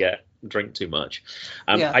just going to drink too much.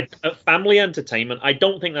 Family entertainment, I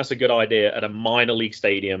don't think that's a good idea at a minor league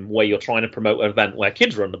stadium where you're trying to promote an event where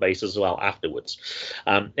kids run the bases as well afterwards.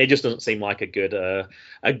 It just doesn't seem like a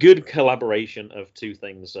good collaboration of two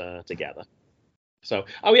things together. So,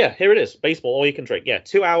 here it is. Baseball, all you can drink.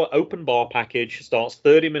 2-hour open bar package starts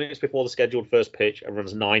 30 minutes before the scheduled first pitch and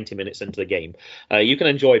runs 90 minutes into the game. You can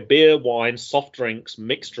enjoy beer, wine, soft drinks,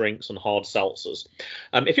 mixed drinks, and hard seltzers.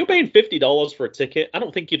 If you're paying $50 for a ticket, I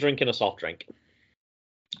don't think you're drinking a soft drink.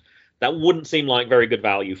 That wouldn't seem like very good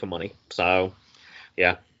value for money. So,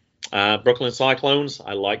 Brooklyn Cyclones,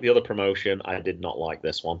 I like the other promotion. I did not like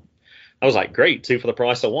this one. I was like, great, 2 for the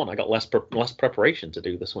price of 1. I got less preparation to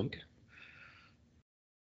do this week.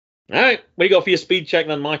 All right, what do you got for your speed check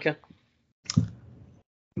then, Micah?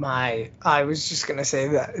 I was just gonna say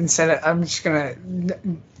that I'm just gonna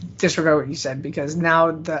disregard what you said because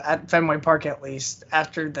now at Fenway Park at least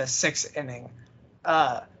after the 6th inning,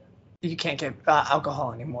 you can't get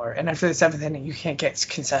alcohol anymore, and after the 7th inning you can't get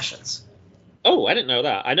concessions. Oh, I didn't know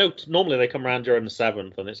that. I know normally they come around during the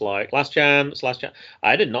 7th, and it's like last chance.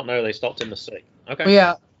 I did not know they stopped in the 6th. Okay.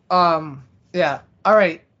 Yeah. All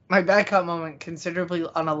right. My bad cut moment, considerably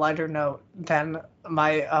on a lighter note than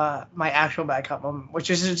my actual bad cut moment, which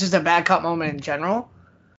is just a bad cut moment in general.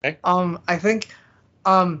 Okay. I think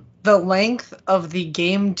the length of the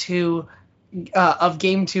game 2 of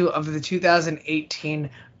the 2018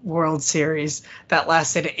 World Series that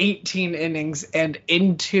lasted 18 innings and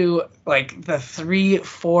into like the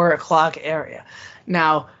 3-4 o'clock area.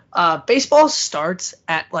 Now, baseball starts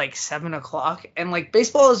at like 7 o'clock, and like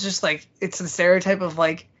baseball is just like it's the stereotype of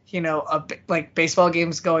like, like baseball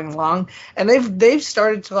games going long, and they've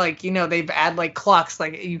started to like, they've add like clocks,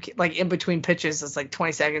 like in between pitches it's like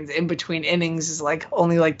 20 seconds, in between innings is like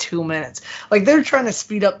only like 2 minutes. Like they're trying to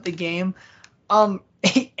speed up the game.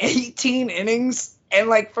 18 innings and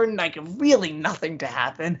like for like really nothing to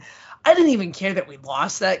happen. I didn't even care that we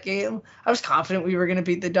lost that game. I was confident we were going to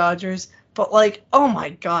beat the Dodgers, but like, oh my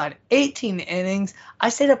God, 18 innings. I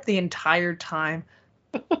stayed up the entire time.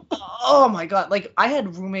 Oh my God. Like I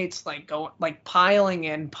had roommates like going, like piling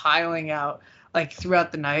in, piling out like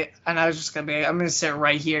throughout the night. And I was just I'm going to sit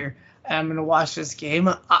right here and I'm going to watch this game.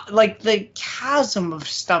 Like the chasm of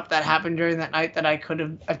stuff that happened during that night that I could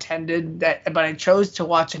have attended, but I chose to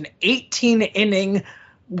watch an 18 inning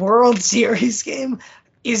World Series game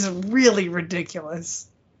is really ridiculous.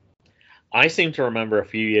 I seem to remember a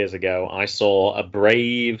few years ago, I saw a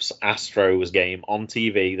Braves Astros game on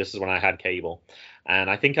TV. This is when I had cable. And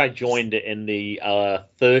I think I joined it in the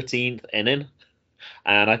 13th inning.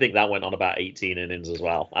 And I think that went on about 18 innings as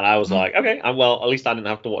well. And I was like, okay, well, at least I didn't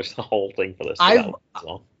have to watch the whole thing for this.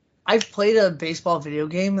 I've played a baseball video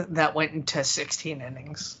game that went into 16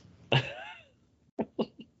 innings.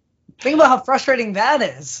 Think about how frustrating that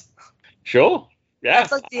is. Sure. Yeah.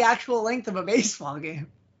 That's like the actual length of a baseball game.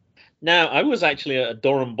 Now, I was actually at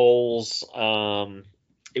Durham Bulls.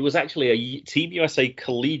 It was actually a Team USA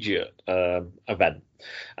collegiate event.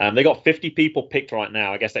 They got 50 people picked right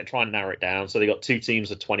now. I guess they're trying to narrow it down. So they got two teams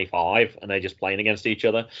of 25, and they're just playing against each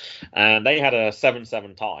other. And they had a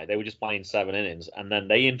 7-7 tie. They were just playing 7 innings. And then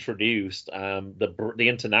they introduced the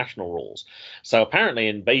international rules. So apparently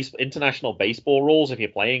in international baseball rules, if you're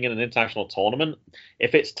playing in an international tournament,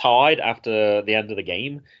 if it's tied after the end of the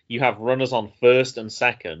game, you have runners on first and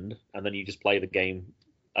second, and then you just play the game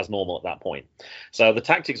as normal at that point. So the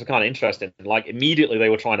tactics were kind of interesting. Like immediately they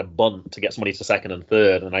were trying to bunt to get somebody to second and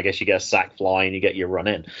third, and I guess you get a sack fly and you get your run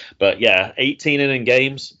in. But yeah, 18 inning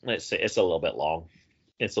games, it's a little bit long.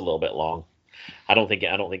 It's a little bit long. I don't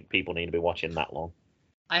think people need to be watching that long.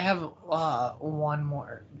 I have one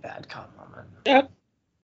more bad cop moment. Yeah.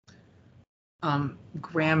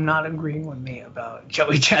 Graham not agreeing with me about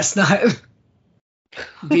Joey Chestnut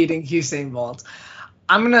beating Usain Bolt.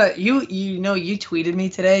 I'm gonna you tweeted me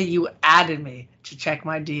today. You added me to check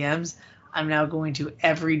my DMs. I'm now going to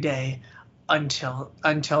every day until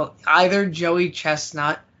either Joey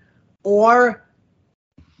Chestnut or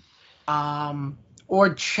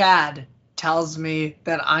Chad tells me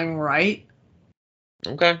that I'm right.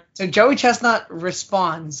 Okay. So Joey Chestnut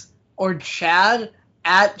responds, or Chad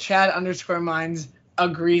at Chad_Minds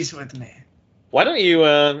agrees with me. Why don't you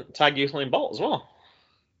tag Usain Bolt as well?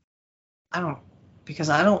 Because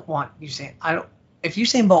I don't want Usain. If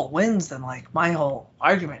Usain Bolt wins, then like my whole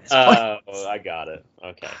argument is. Oh, I got it.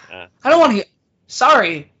 Okay. I don't want to.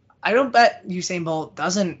 Sorry, I don't bet Usain Bolt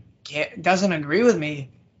doesn't agree with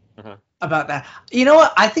me about that. You know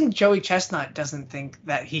what? I think Joey Chestnut doesn't think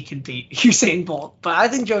that he could beat Usain Bolt, but I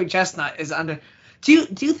think Joey Chestnut is under. Do you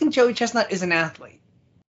think Joey Chestnut is an athlete?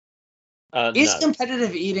 Is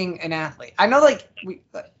competitive eating an athlete? I know,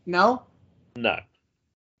 no. No.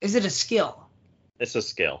 Is it a skill? It's a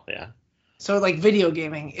skill, yeah. So, like, video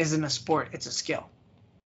gaming isn't a sport; it's a skill.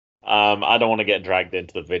 I don't want to get dragged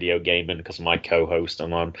into the video gaming because of my co-host,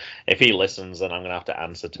 and if he listens, then I'm gonna have to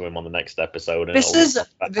answer to him on the next episode. And this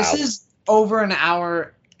is over an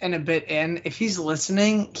hour and a bit in. If he's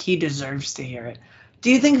listening, he deserves to hear it.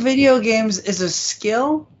 Do you think video games is a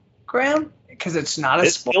skill, Graham? Because it's not a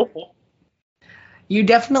sport. Skillful. You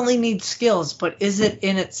definitely need skills, but is it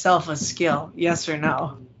in itself a skill? Yes or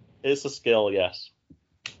no? It's a skill, yes.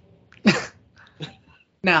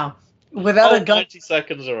 Now, without a gun... 90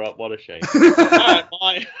 seconds are up. What a shame. All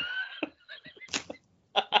right,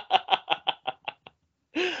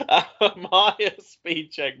 my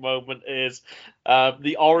speed check moment is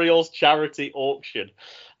the Orioles charity auction.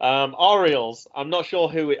 Orioles, I'm not sure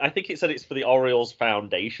who I think it said it's for the Orioles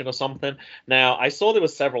Foundation or something. Now, I saw there were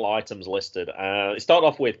several items listed. It started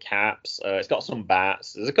off with caps. It's got some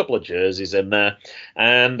bats. There's a couple of jerseys in there.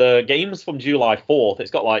 And games from July 4th, it's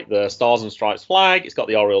got like the Stars and Stripes flag. It's got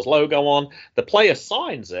the Orioles logo on. The player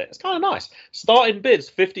signs it. It's kind of nice. Starting bids,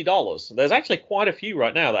 $50. There's actually quite a few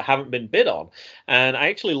right now that haven't been bid on. And I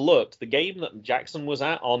actually looked. The game that Jackson was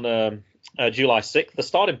at on July 6th, the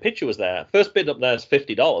starting pitcher was there. First bid up there is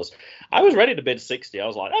 $50. I was ready to bid $60. I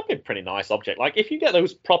was like, that'd be a pretty nice object. Like, if you get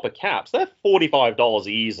those proper caps, they're $45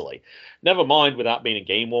 easily. Never mind without being a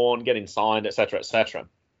game worn, getting signed, etc., etc.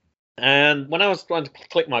 And when I was trying to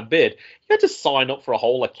click my bid, you had to sign up for a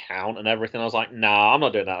whole account and everything. I was like, nah, I'm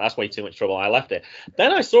not doing that. That's way too much trouble. I left it.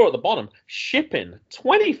 Then I saw at the bottom, shipping,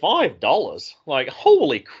 $25. Like,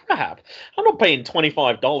 holy crap. I'm not paying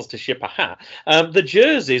 $25 to ship a hat. The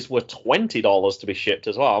jerseys were $20 to be shipped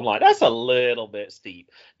as well. I'm like, that's a little bit steep.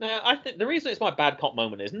 Now, I think the reason it's my bad cop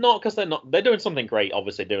moment is not because they're doing something great,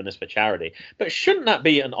 obviously doing this for charity, but shouldn't that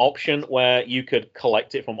be an option where you could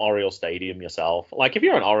collect it from Orioles Stadium yourself? Like, if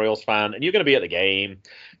you're an Orioles fan and you're going to be at the game,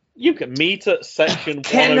 you can meet at section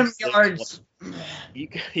 106. Yards.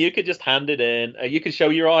 You could just hand it in. You could show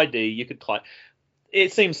your ID. You could collect.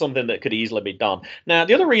 It seems something that could easily be done. Now,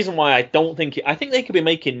 the other reason why I think they could be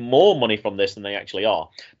making more money from this than they actually are.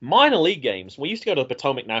 Minor league games, we used to go to the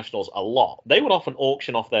Potomac Nationals a lot. They would often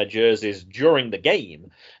auction off their jerseys during the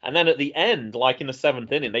game. And then at the end, like in the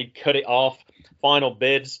 7th inning, they'd cut it off, final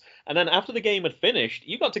bids. And then after the game had finished,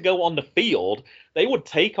 you got to go on the field. They would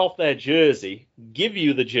take off their jersey, give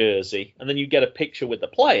you the jersey, and then you get a picture with the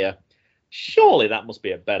player. surely that must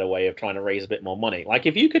be a better way of trying to raise a bit more money. Like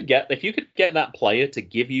if you could get that player to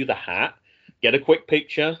give you the hat, get a quick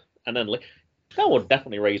picture, and then that would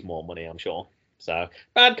definitely raise more money, I'm sure. So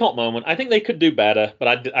bad cop moment. I think they could do better,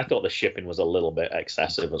 but I thought the shipping was a little bit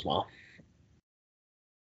excessive as well.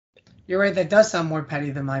 You're right. That does sound more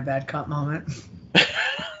petty than my bad cop moment.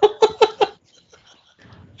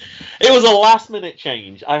 It was a last-minute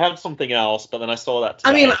change. I had something else, but then I saw that today.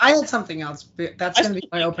 I mean, I had something else, but that's going to be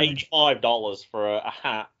my opening. $5 for a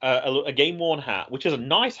hat, a game-worn hat, which is a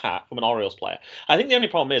nice hat from an Orioles player. I think the only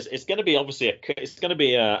problem is it's going to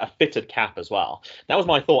be a fitted cap as well. That was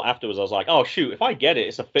my thought afterwards. I was like, oh shoot, if I get it,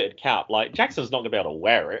 it's a fitted cap. Like Jackson's not going to be able to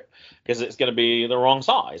wear it because it's going to be the wrong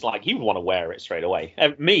size. Like he would want to wear it straight away.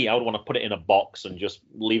 Me, I would want to put it in a box and just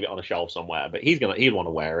leave it on a shelf somewhere. But he'd want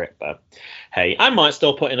to wear it. But hey, I might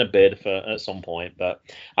still put in a bid for at some point, but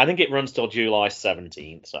I think it runs till July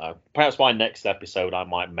 17th, so perhaps by next episode I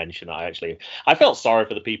might mention it. I felt sorry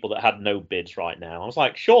for the people that had no bids right now. I was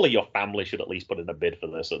like, surely your family should at least put in a bid for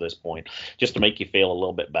this at this point, just to make you feel a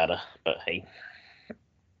little bit better, but hey.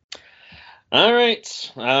 All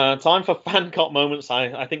right, time for fan cop moments.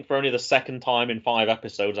 I think for only the second time in 5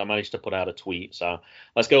 episodes I managed to put out a tweet, so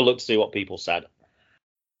let's go look to see what people said.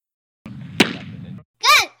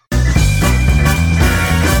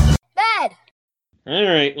 All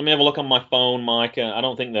right, let me have a look on my phone, Micah. I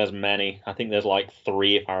don't think there's many. I think there's like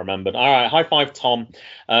 3 if I remembered. All right, high five, Tom.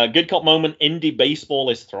 Good cop moment, indie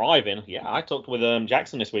baseball is thriving. Yeah, I talked with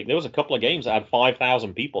Jackson this week. There was a couple of games that had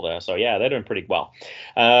 5,000 people there. So, yeah, they're doing pretty well.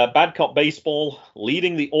 Bad cop baseball,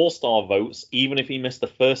 leading the All-Star votes, even if he missed the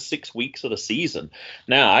first 6 weeks of the season.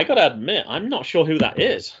 Now, I got to admit, I'm not sure who that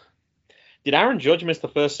is. Did Aaron Judge miss the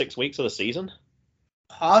first 6 weeks of the season?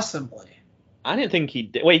 Possibly. I didn't think he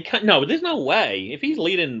did. Well, no, there's no way. If he's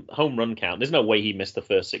leading home run count, there's no way he missed the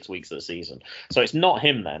first 6 weeks of the season. So it's not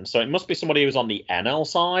him then. So it must be somebody who's on the NL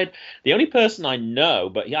side. The only person I know,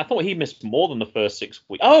 but I thought he missed more than the first 6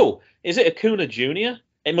 weeks. Oh, is it Acuna Jr.?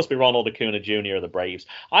 It must be Ronald Acuna Jr. of the Braves.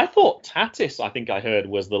 I thought Tatis, I think I heard,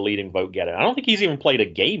 was the leading vote getter. I don't think he's even played a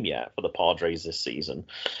game yet for the Padres this season.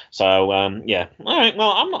 So, yeah. All right,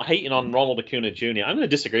 well, I'm not hating on Ronald Acuna Jr. I'm going to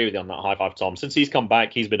disagree with you on that high five, Tom. Since he's come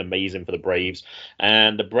back, he's been amazing for the Braves.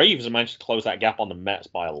 And the Braves have managed to close that gap on the Mets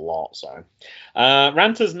by a lot. So,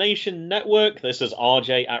 Ranters Nation Network. This is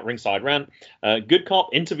RJ at Ringside Rant. Good cop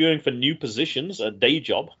interviewing for new positions, a day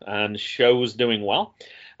job, and show's doing well.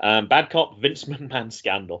 Bad cop, Vince McMahon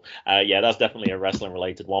scandal. Yeah, that's definitely a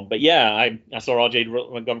wrestling-related one. But yeah, I saw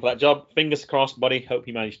RJ gone for that job. Fingers crossed, buddy. Hope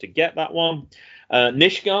he managed to get that one.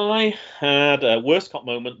 Nish Guy had a worst cop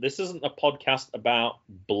moment. This isn't a podcast about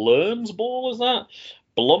Blurms Ball, is that?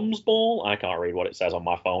 Blums Ball? I can't read what it says on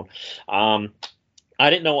my phone. I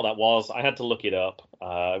didn't know what that was. I had to look it up.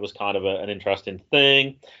 It was kind of an interesting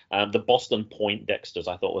thing. The Boston Poindexters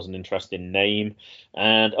I thought was an interesting name.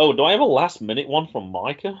 And, do I have a last-minute one from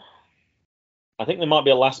Micah? I think there might be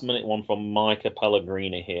a last-minute one from Micah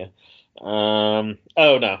Pellegrini here. No,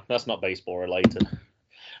 that's not baseball-related.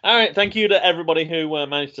 All right, thank you to everybody who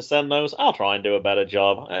managed to send those. I'll try and do a better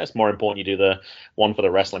job. It's more important you do the one for the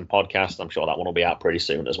wrestling podcast. I'm sure that one will be out pretty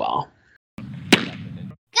soon as well.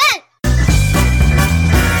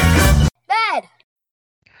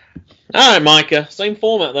 All right, Micah. Same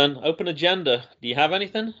format then. Open agenda. Do you have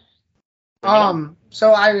anything?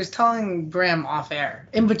 So I was telling Graham off air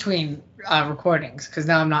in between recordings because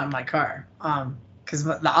now I'm not in my car. Because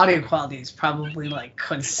the audio quality is probably like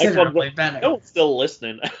considerably better. No one's still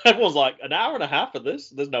listening. Everyone's like, an hour and a half of this?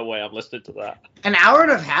 There's no way I'm listening to that. An hour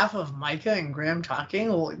and a half of Micah and Graham talking?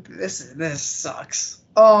 Well, this sucks.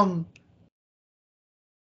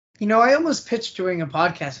 I almost pitched doing a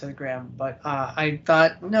podcast with Graham, but I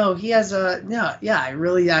thought, no, he has I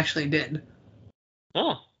really actually did.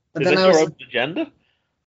 Oh, but is then this your own agenda?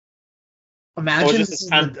 Imagine or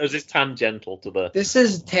is this tangential to the... This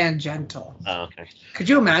is tangential. Oh, okay. Could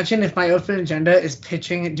you imagine if my open agenda is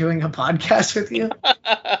pitching and doing a podcast with you?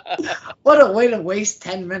 What a way to waste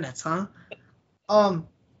 10 minutes, huh? I'm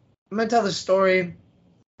going to tell the story.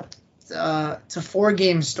 It's a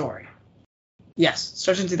 4-game story. Yes,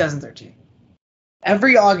 starts in 2013.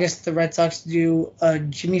 Every August, the Red Sox do a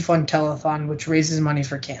Jimmy Fund Telethon, which raises money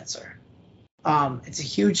for cancer. It's a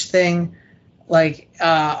huge thing. Like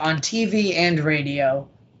on TV and radio,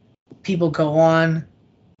 people go on.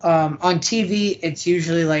 On TV, it's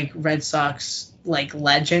usually like Red Sox like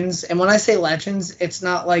legends, and when I say legends, it's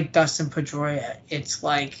not like Dustin Pedroia. It's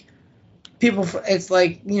like people. It's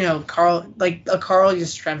like Carl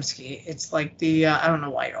Yastrzemski. It's like the I don't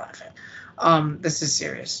know why you're laughing. This is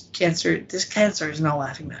serious. This cancer is no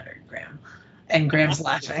laughing matter, Graham. And Graham's The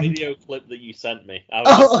laughing. video clip that you sent me.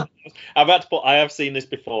 Oh. I'm about to put. I have seen this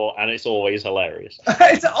before, and it's always hilarious.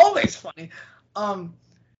 It's always funny.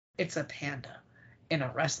 It's a panda in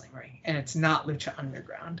a wrestling ring, and it's not Lucha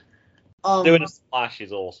Underground. Doing a splash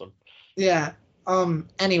is awesome. Yeah.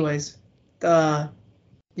 Anyways,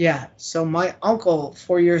 so my uncle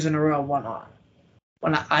 4 years in a row went on.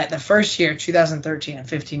 When I the first year, 2013, I'm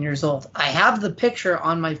 15 years old. I have the picture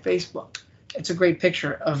on my Facebook. It's a great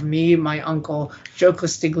picture of me, my uncle, Joe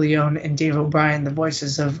Castiglione, and Dave O'Brien, the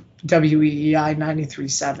voices of WEEI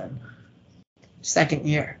 93.7. Second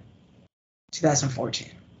year, 2014.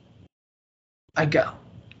 I go.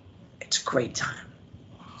 It's a great time.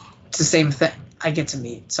 It's the same thing. I get to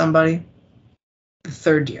meet somebody. The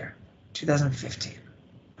third year, 2015.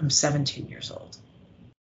 I'm 17 years old.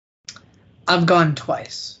 I've gone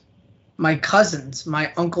twice. My cousins,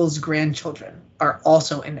 my uncle's grandchildren, are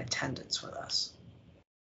also in attendance with us.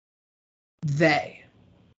 They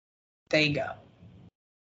go.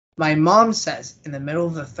 My mom says in the middle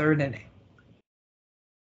of the third inning,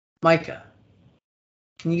 Micah,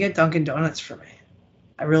 can you get Dunkin' Donuts for me?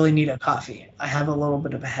 I really need a coffee. I have a little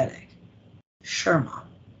bit of a headache. Sure, Mom.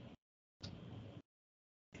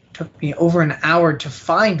 It took me over an hour to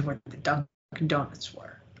find where the Dunkin' Donuts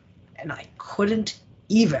were. And I couldn't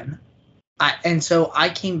even. And so I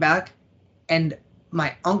came back, and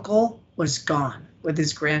my uncle was gone with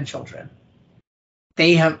his grandchildren.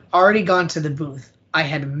 They have already gone to the booth. I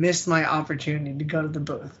had missed my opportunity to go to the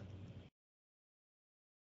booth.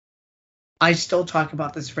 I still talk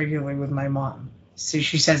about this regularly with my mom. So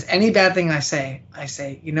she says, any bad thing I say,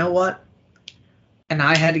 you know what? And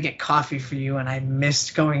I had to get coffee for you, and I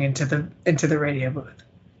missed going into the radio booth.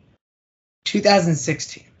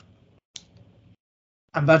 2016.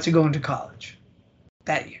 I'm about to go into college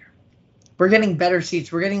that year. We're getting better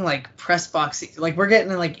seats. We're getting like press box seats. Like we're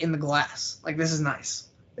getting like in the glass. Like this is nice.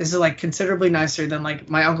 This is like considerably nicer than like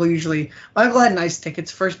my uncle usually. My uncle had nice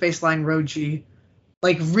tickets, first baseline row G,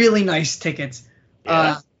 like really nice tickets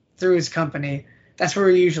through his company. That's where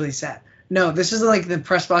we usually sat. No, this is like the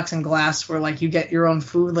press box and glass where like you get your own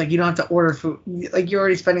food. Like you don't have to order food. Like you're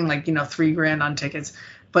already spending like, $3,000 on tickets.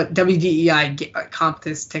 But WDEI comped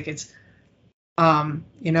his tickets.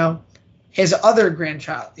 His other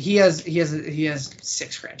grandchild, he has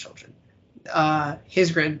 6 grandchildren.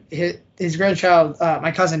 His grandchild,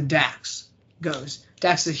 my cousin Dax goes.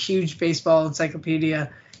 Dax is a huge baseball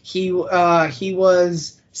encyclopedia. He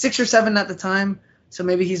was 6 or 7 at the time, so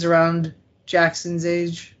maybe he's around Jackson's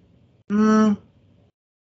age. No,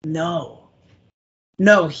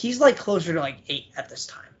 he's like closer to like 8 at this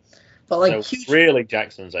time. But like so really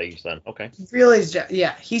Jackson's age then. Okay. Really,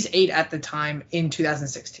 yeah, he's 8 at the time in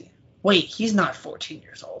 2016. Wait, he's not 14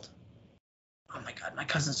 years old. Oh my god, my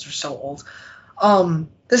cousins are so old.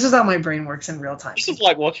 This is how my brain works in real time. This is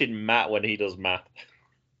like watching Matt when he does math.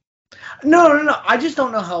 No. I just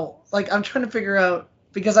don't know how. Like, I'm trying to figure out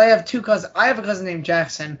because I have 2 cousins. I have a cousin named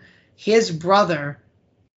Jackson. His brother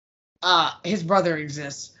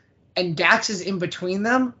exists, and Dax is in between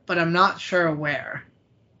them, but I'm not sure where.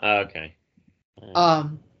 Okay.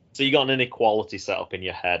 So you got an inequality set up in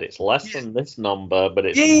your head. It's less than this number, but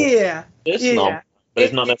it's this number, but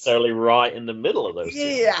it's not necessarily right in the middle of those two.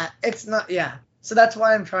 Yeah, it's not. Yeah, so that's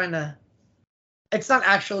why I'm trying to. It's not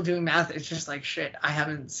actual doing math. It's just like shit. I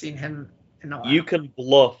haven't seen him in a while. You can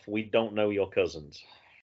bluff. We don't know your cousins.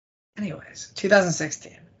 Anyways,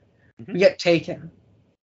 2016, we get taken.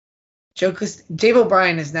 Dave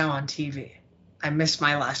O'Brien is now on TV. I missed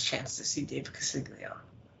my last chance to see Dave Castiglione.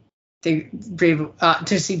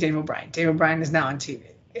 To see Dave O'Brien. Dave O'Brien is now on TV.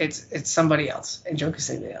 It's somebody else, and Joe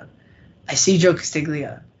Castiglione. I see Joe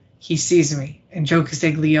Castiglione. He sees me, and Joe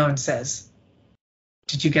Castiglione says,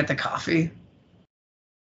 "Did you get the coffee?"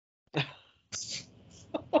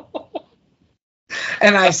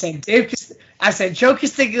 And I said, Joe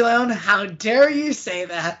Castiglione, how dare you say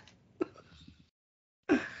that?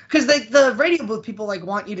 Because the radio booth people like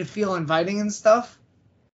want you to feel inviting and stuff.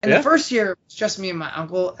 And the first year, it was just me and my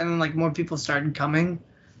uncle, and then like more people started coming.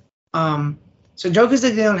 So Joe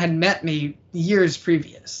Castiglione had met me years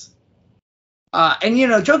previous.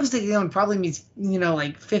 And Joe Castiglione probably meets,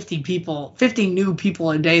 like 50 new people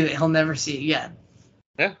a day that he'll never see again.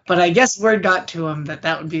 Yeah. But I guess word got to him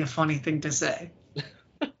that would be a funny thing to say.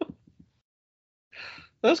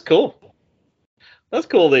 That's cool. That's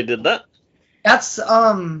cool they did that. That's,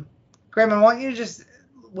 Graham, I want you to just,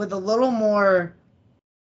 with a little more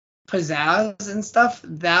pizzazz and stuff,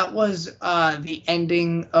 that was the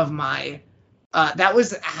ending of my, that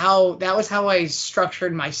was how I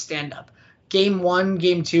structured my stand-up. Game 1,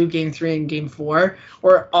 Game 2, Game 3, and Game 4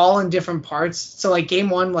 were all in different parts. So, like,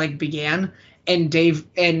 Game 1, like, began, and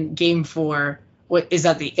Game 4 is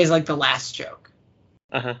like the last joke.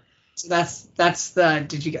 So that's the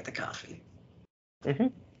did you get the coffee? Mm-hmm.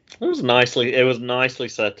 It was nicely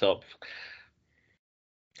set up.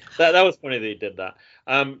 That was funny that he did that.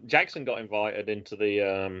 Jackson got invited into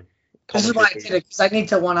the. This is why I did it, because I need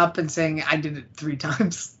to one up and saying I did it 3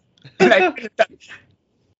 times. And I did it.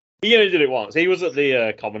 He only did it once. He was at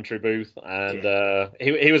the commentary booth, and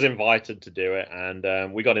he was invited to do it,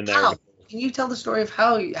 and we got in there. Can you tell the story of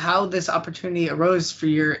how this opportunity arose for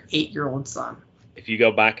your 8-year-old son? If you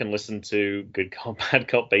go back and listen to Good Cop, Bad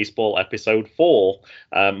Cop Baseball episode 4,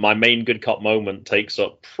 my main Good Cop moment takes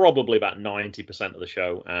up probably about 90% of the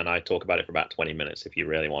show, and I talk about it for about 20 minutes if you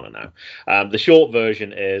really want to know. The short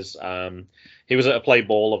version is he was at a play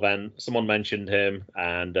ball event, someone mentioned him,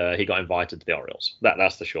 and he got invited to the Orioles.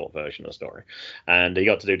 That's the short version of the story. And he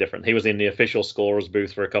got to do different. He was in the official scorer's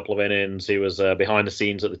booth for a couple of innings. He was behind the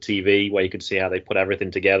scenes at the TV where you could see how they put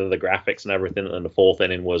everything together, the graphics and everything, and the 4th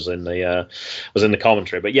inning was in the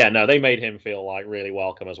commentary. But yeah, no, they made him feel like really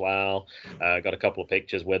welcome as well. Got a couple of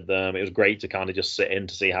pictures with them. It was great to kind of just sit in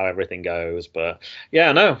to see how everything goes. But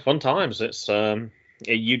yeah, no, fun times. It's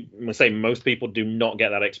you say most people do not get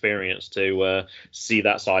that experience to see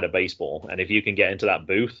that side of baseball, and if you can get into that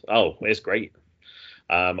booth, it's great.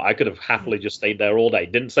 I could have happily just stayed there all day,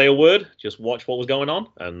 didn't say a word, just watched what was going on,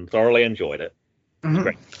 and thoroughly enjoyed it. Mm-hmm.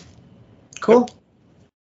 Great. Cool.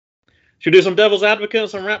 Should we do some devil's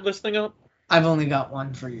advocates and wrap this thing up? I've only got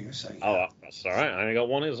one for you, so yeah. Oh, that's all right. I only got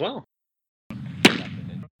one as well. Good.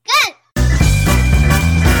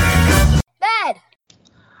 Bad.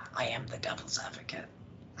 I am the devil's advocate.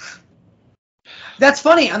 That's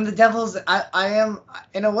funny. I'm the devil's. I am,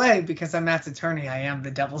 in a way, because I'm Matt's attorney, I am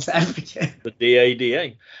the devil's advocate. The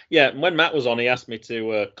DADA. Yeah, when Matt was on, he asked me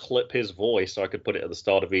to clip his voice so I could put it at the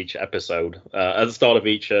start of each episode, at the start of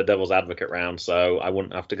each devil's advocate round, so I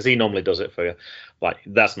wouldn't have to, because he normally does it for you. But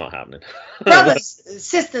that's not happening. Brothers,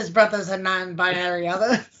 sisters, brothers, and non-binary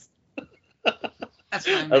others. That's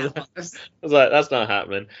fine. That's not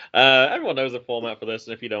happening. Everyone knows the format for this,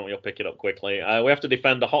 and if you don't, you'll pick it up quickly. We have to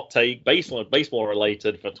defend a hot take, baseball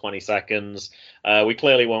related, for 20 seconds. We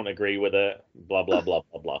clearly won't agree with it. Blah blah blah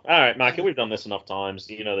blah blah. All right, Mikey, we've done this enough times.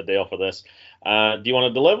 You know the deal for this. Do you want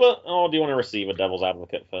to deliver, or do you want to receive a devil's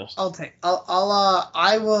advocate first?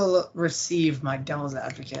 I will receive my devil's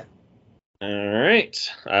advocate. All right.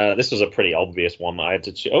 This was a pretty obvious one that I had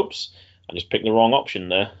to. Oops, I just picked the wrong option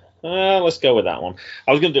there. Let's go with that one.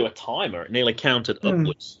 I was going to do a timer. It nearly counted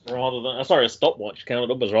upwards rather than... a stopwatch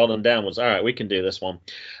counted upwards rather than downwards. All right, we can do this one.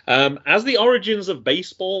 As the origins of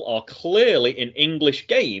baseball are clearly in English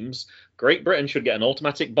games, Great Britain should get an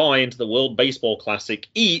automatic buy into the World Baseball Classic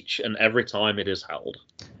each and every time it is held.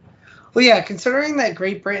 Well, yeah, considering that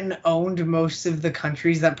Great Britain owned most of the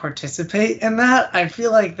countries that participate in that, I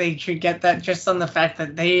feel like they should get that just on the fact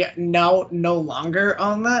that they now no longer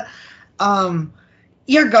own that.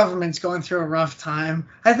 Your government's going through a rough time.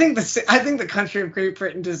 I think the country of Great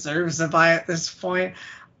Britain deserves a buy at this point.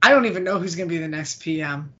 I don't even know who's going to be the next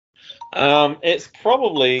PM. It's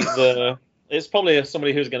probably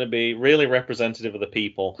somebody who's going to be really representative of the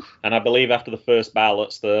people. And I believe after the first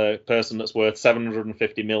ballots, the person that's worth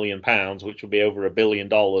 £750 million, which would be over $1 billion,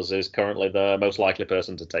 is currently the most likely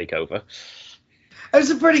person to take over. That was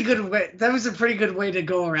a pretty good way to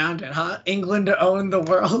go around it, huh? England to own the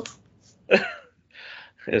world.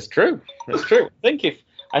 It's true. I think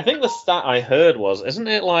the stat I heard was, isn't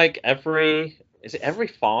it like every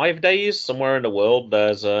 5 days somewhere in the world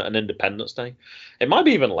there's an Independence Day? It might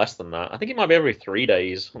be even less than that. I think it might be every 3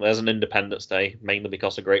 days there's an Independence Day, mainly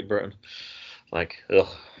because of Great Britain.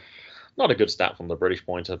 Not a good stat from the British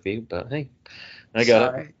point of view, but hey, I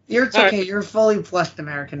got it. It's okay. Right. You're fully fledged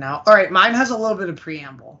American now. All right, mine has a little bit of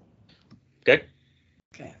preamble. Okay.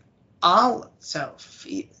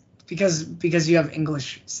 Because you have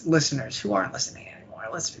English listeners who aren't listening anymore.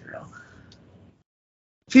 Let's be real.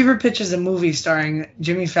 Fever Pitch is a movie starring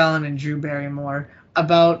Jimmy Fallon and Drew Barrymore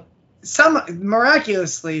about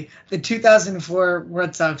miraculously the 2004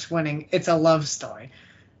 Red Sox winning It's a Love Story.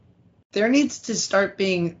 There needs to start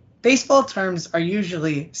being... Baseball terms are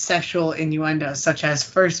usually sexual innuendo, such as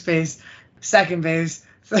first base, second base,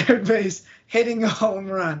 third base, hitting a home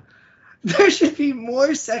run. There should be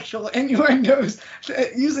more sexual innuendos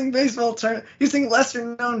using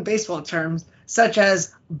lesser-known baseball terms, such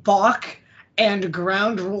as balk and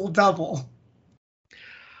ground rule double.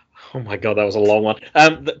 Oh my god, that was a long one.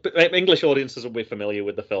 English audiences will be familiar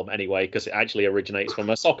with the film anyway, because it actually originates from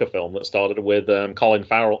a soccer film that started with Colin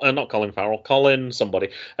Farrell, not Colin Farrell, Colin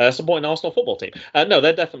somebody, supporting the Arsenal football team. No,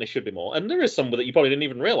 there definitely should be more, and there is some that you probably didn't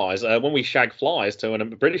even realise. When we shag flies to a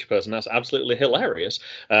British person, that's absolutely hilarious.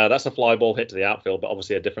 That's a fly ball hit to the outfield, but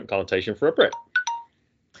obviously a different connotation for a Brit.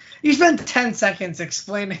 You spent 10 seconds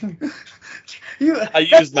explaining. I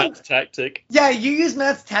used Matt's tactic. Yeah, you use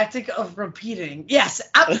Matt's tactic of repeating. Yes,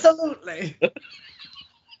 absolutely.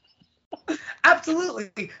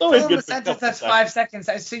 Absolutely. Fill in the sentence that's 5 seconds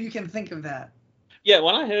so you can think of that. Yeah,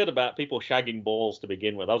 when I heard about people shagging balls to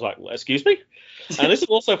begin with, I was like, excuse me? And this is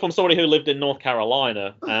also from somebody who lived in North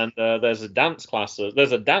Carolina, and there's a dance class.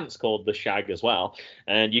 There's a dance called the shag as well,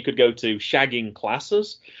 and you could go to shagging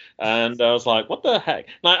classes. And I was like, what the heck?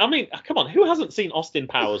 Now, I mean, come on, who hasn't seen Austin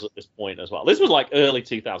Powers at this point as well? This was like early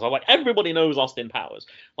 2000s. I was like, everybody knows Austin Powers.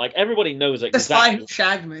 Like, everybody knows exactly. The Spy Who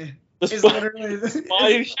Shagged Me. The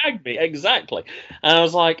Spy Who Shagged Me, exactly. And I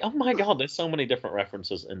was like, oh my god, there's so many different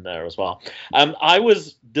references in there as well. I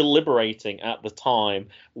was deliberating at the time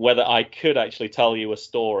whether I could actually tell you a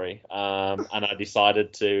story, and I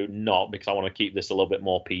decided to not, because I want to keep this a little bit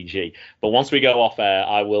more PG. But once we go off air,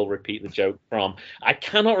 I will repeat the joke from, I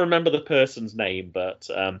cannot remember the person's name, but...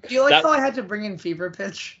 Do you like how I had to bring in Fever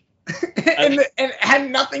Pitch? and it had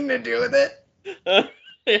nothing to do with it?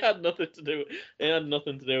 It had nothing to do. It had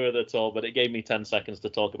nothing to do with it at all. But it gave me 10 seconds to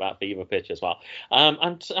talk about Fever Pitch as well.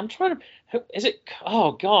 I'm trying to. Is it?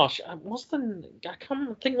 Oh gosh, what's the? I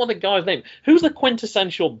can't think what the guy's name. Who's the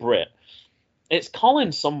quintessential Brit? It's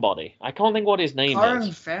Colin somebody. I can't think what his name is.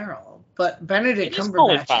 Colin Farrell, but Benedict Cumberbatch.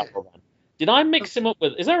 Colin Farrell, then. Did I mix him up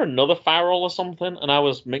with? Is there another Farrell or something? And I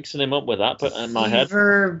was mixing him up with that, but in my head.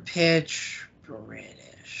 Fever Pitch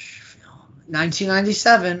British film,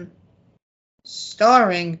 1997.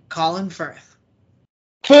 Starring Colin Firth.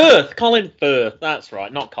 Colin Firth, that's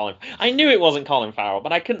right, not Colin. I knew it wasn't Colin Farrell,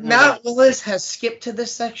 but I couldn't. Matt Willis has skipped to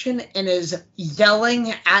this section and is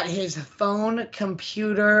yelling at his phone,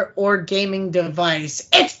 computer, or gaming device.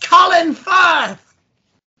 It's Colin Firth!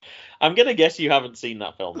 I'm going to guess you haven't seen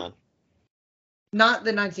that film then. Not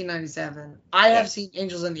the 1997. I have seen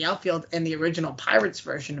Angels in the Outfield and the original Pirates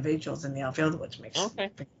version of Angels in the Outfield, which makes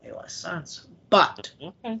less sense. But...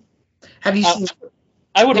 Okay. Have you seen?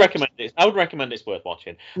 I would recommend it. I would recommend it's worth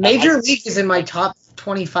watching. Major League is in my top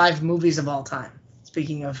 25 movies of all time.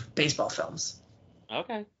 Speaking of baseball films.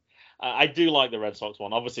 Okay. I do like the Red Sox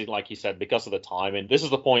one, obviously, like you said, because of the timing. This is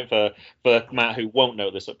the point for Matt, who won't know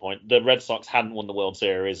this at point. The Red Sox hadn't won the World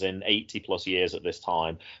Series in 80-plus years at this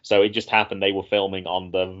time. So it just happened they were filming on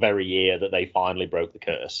the very year that they finally broke the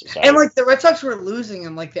curse. So. And, like, the Red Sox were losing,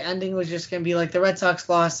 and, like, the ending was just going to be, like, the Red Sox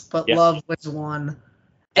lost, but love was won.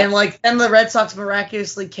 And, like, then the Red Sox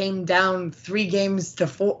miraculously came down 3 games to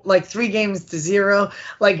 0,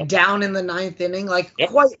 like, down in the 9th inning. Like,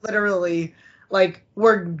 quite literally, like,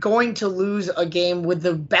 we're going to lose a game with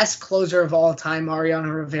the best closer of all time, Mariano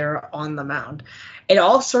Rivera, on the mound. It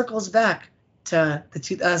all circles back to the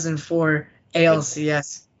 2004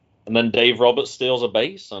 ALCS. And then Dave Roberts steals a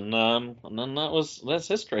base, and then that's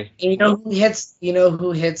history. And you know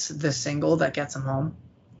who hits the single that gets him home?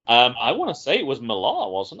 I want to say it was Millar,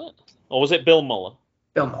 wasn't it? Or was it Bill Muller?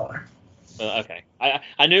 Bill Muller. Okay.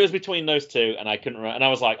 I knew it was between those two, and I couldn't remember. And I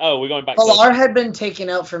was like, oh, we're going back Millar had been taken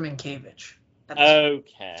out for Minkiewicz.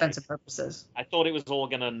 Okay. Defensive purposes. I thought it was all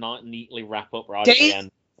going to not neatly wrap up right at the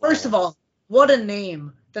end. First of all, what a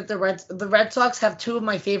name that the Red Sox have 2 of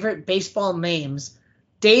my favorite baseball names.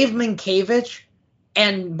 Dave Minkiewicz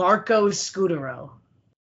and Marco Scutaro.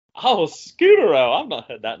 Oh, Scutaro. I've not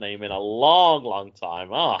heard that name in a long, long time.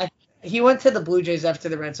 Oh. He went to the Blue Jays after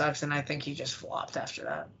the Red Sox, and I think he just flopped after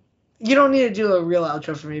that. You don't need to do a real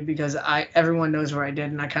outro for me because everyone knows where I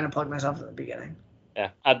did, and I kind of plugged myself in the beginning. Yeah,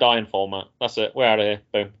 I die in format. That's it. We're out of here.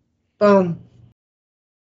 Boom. Boom.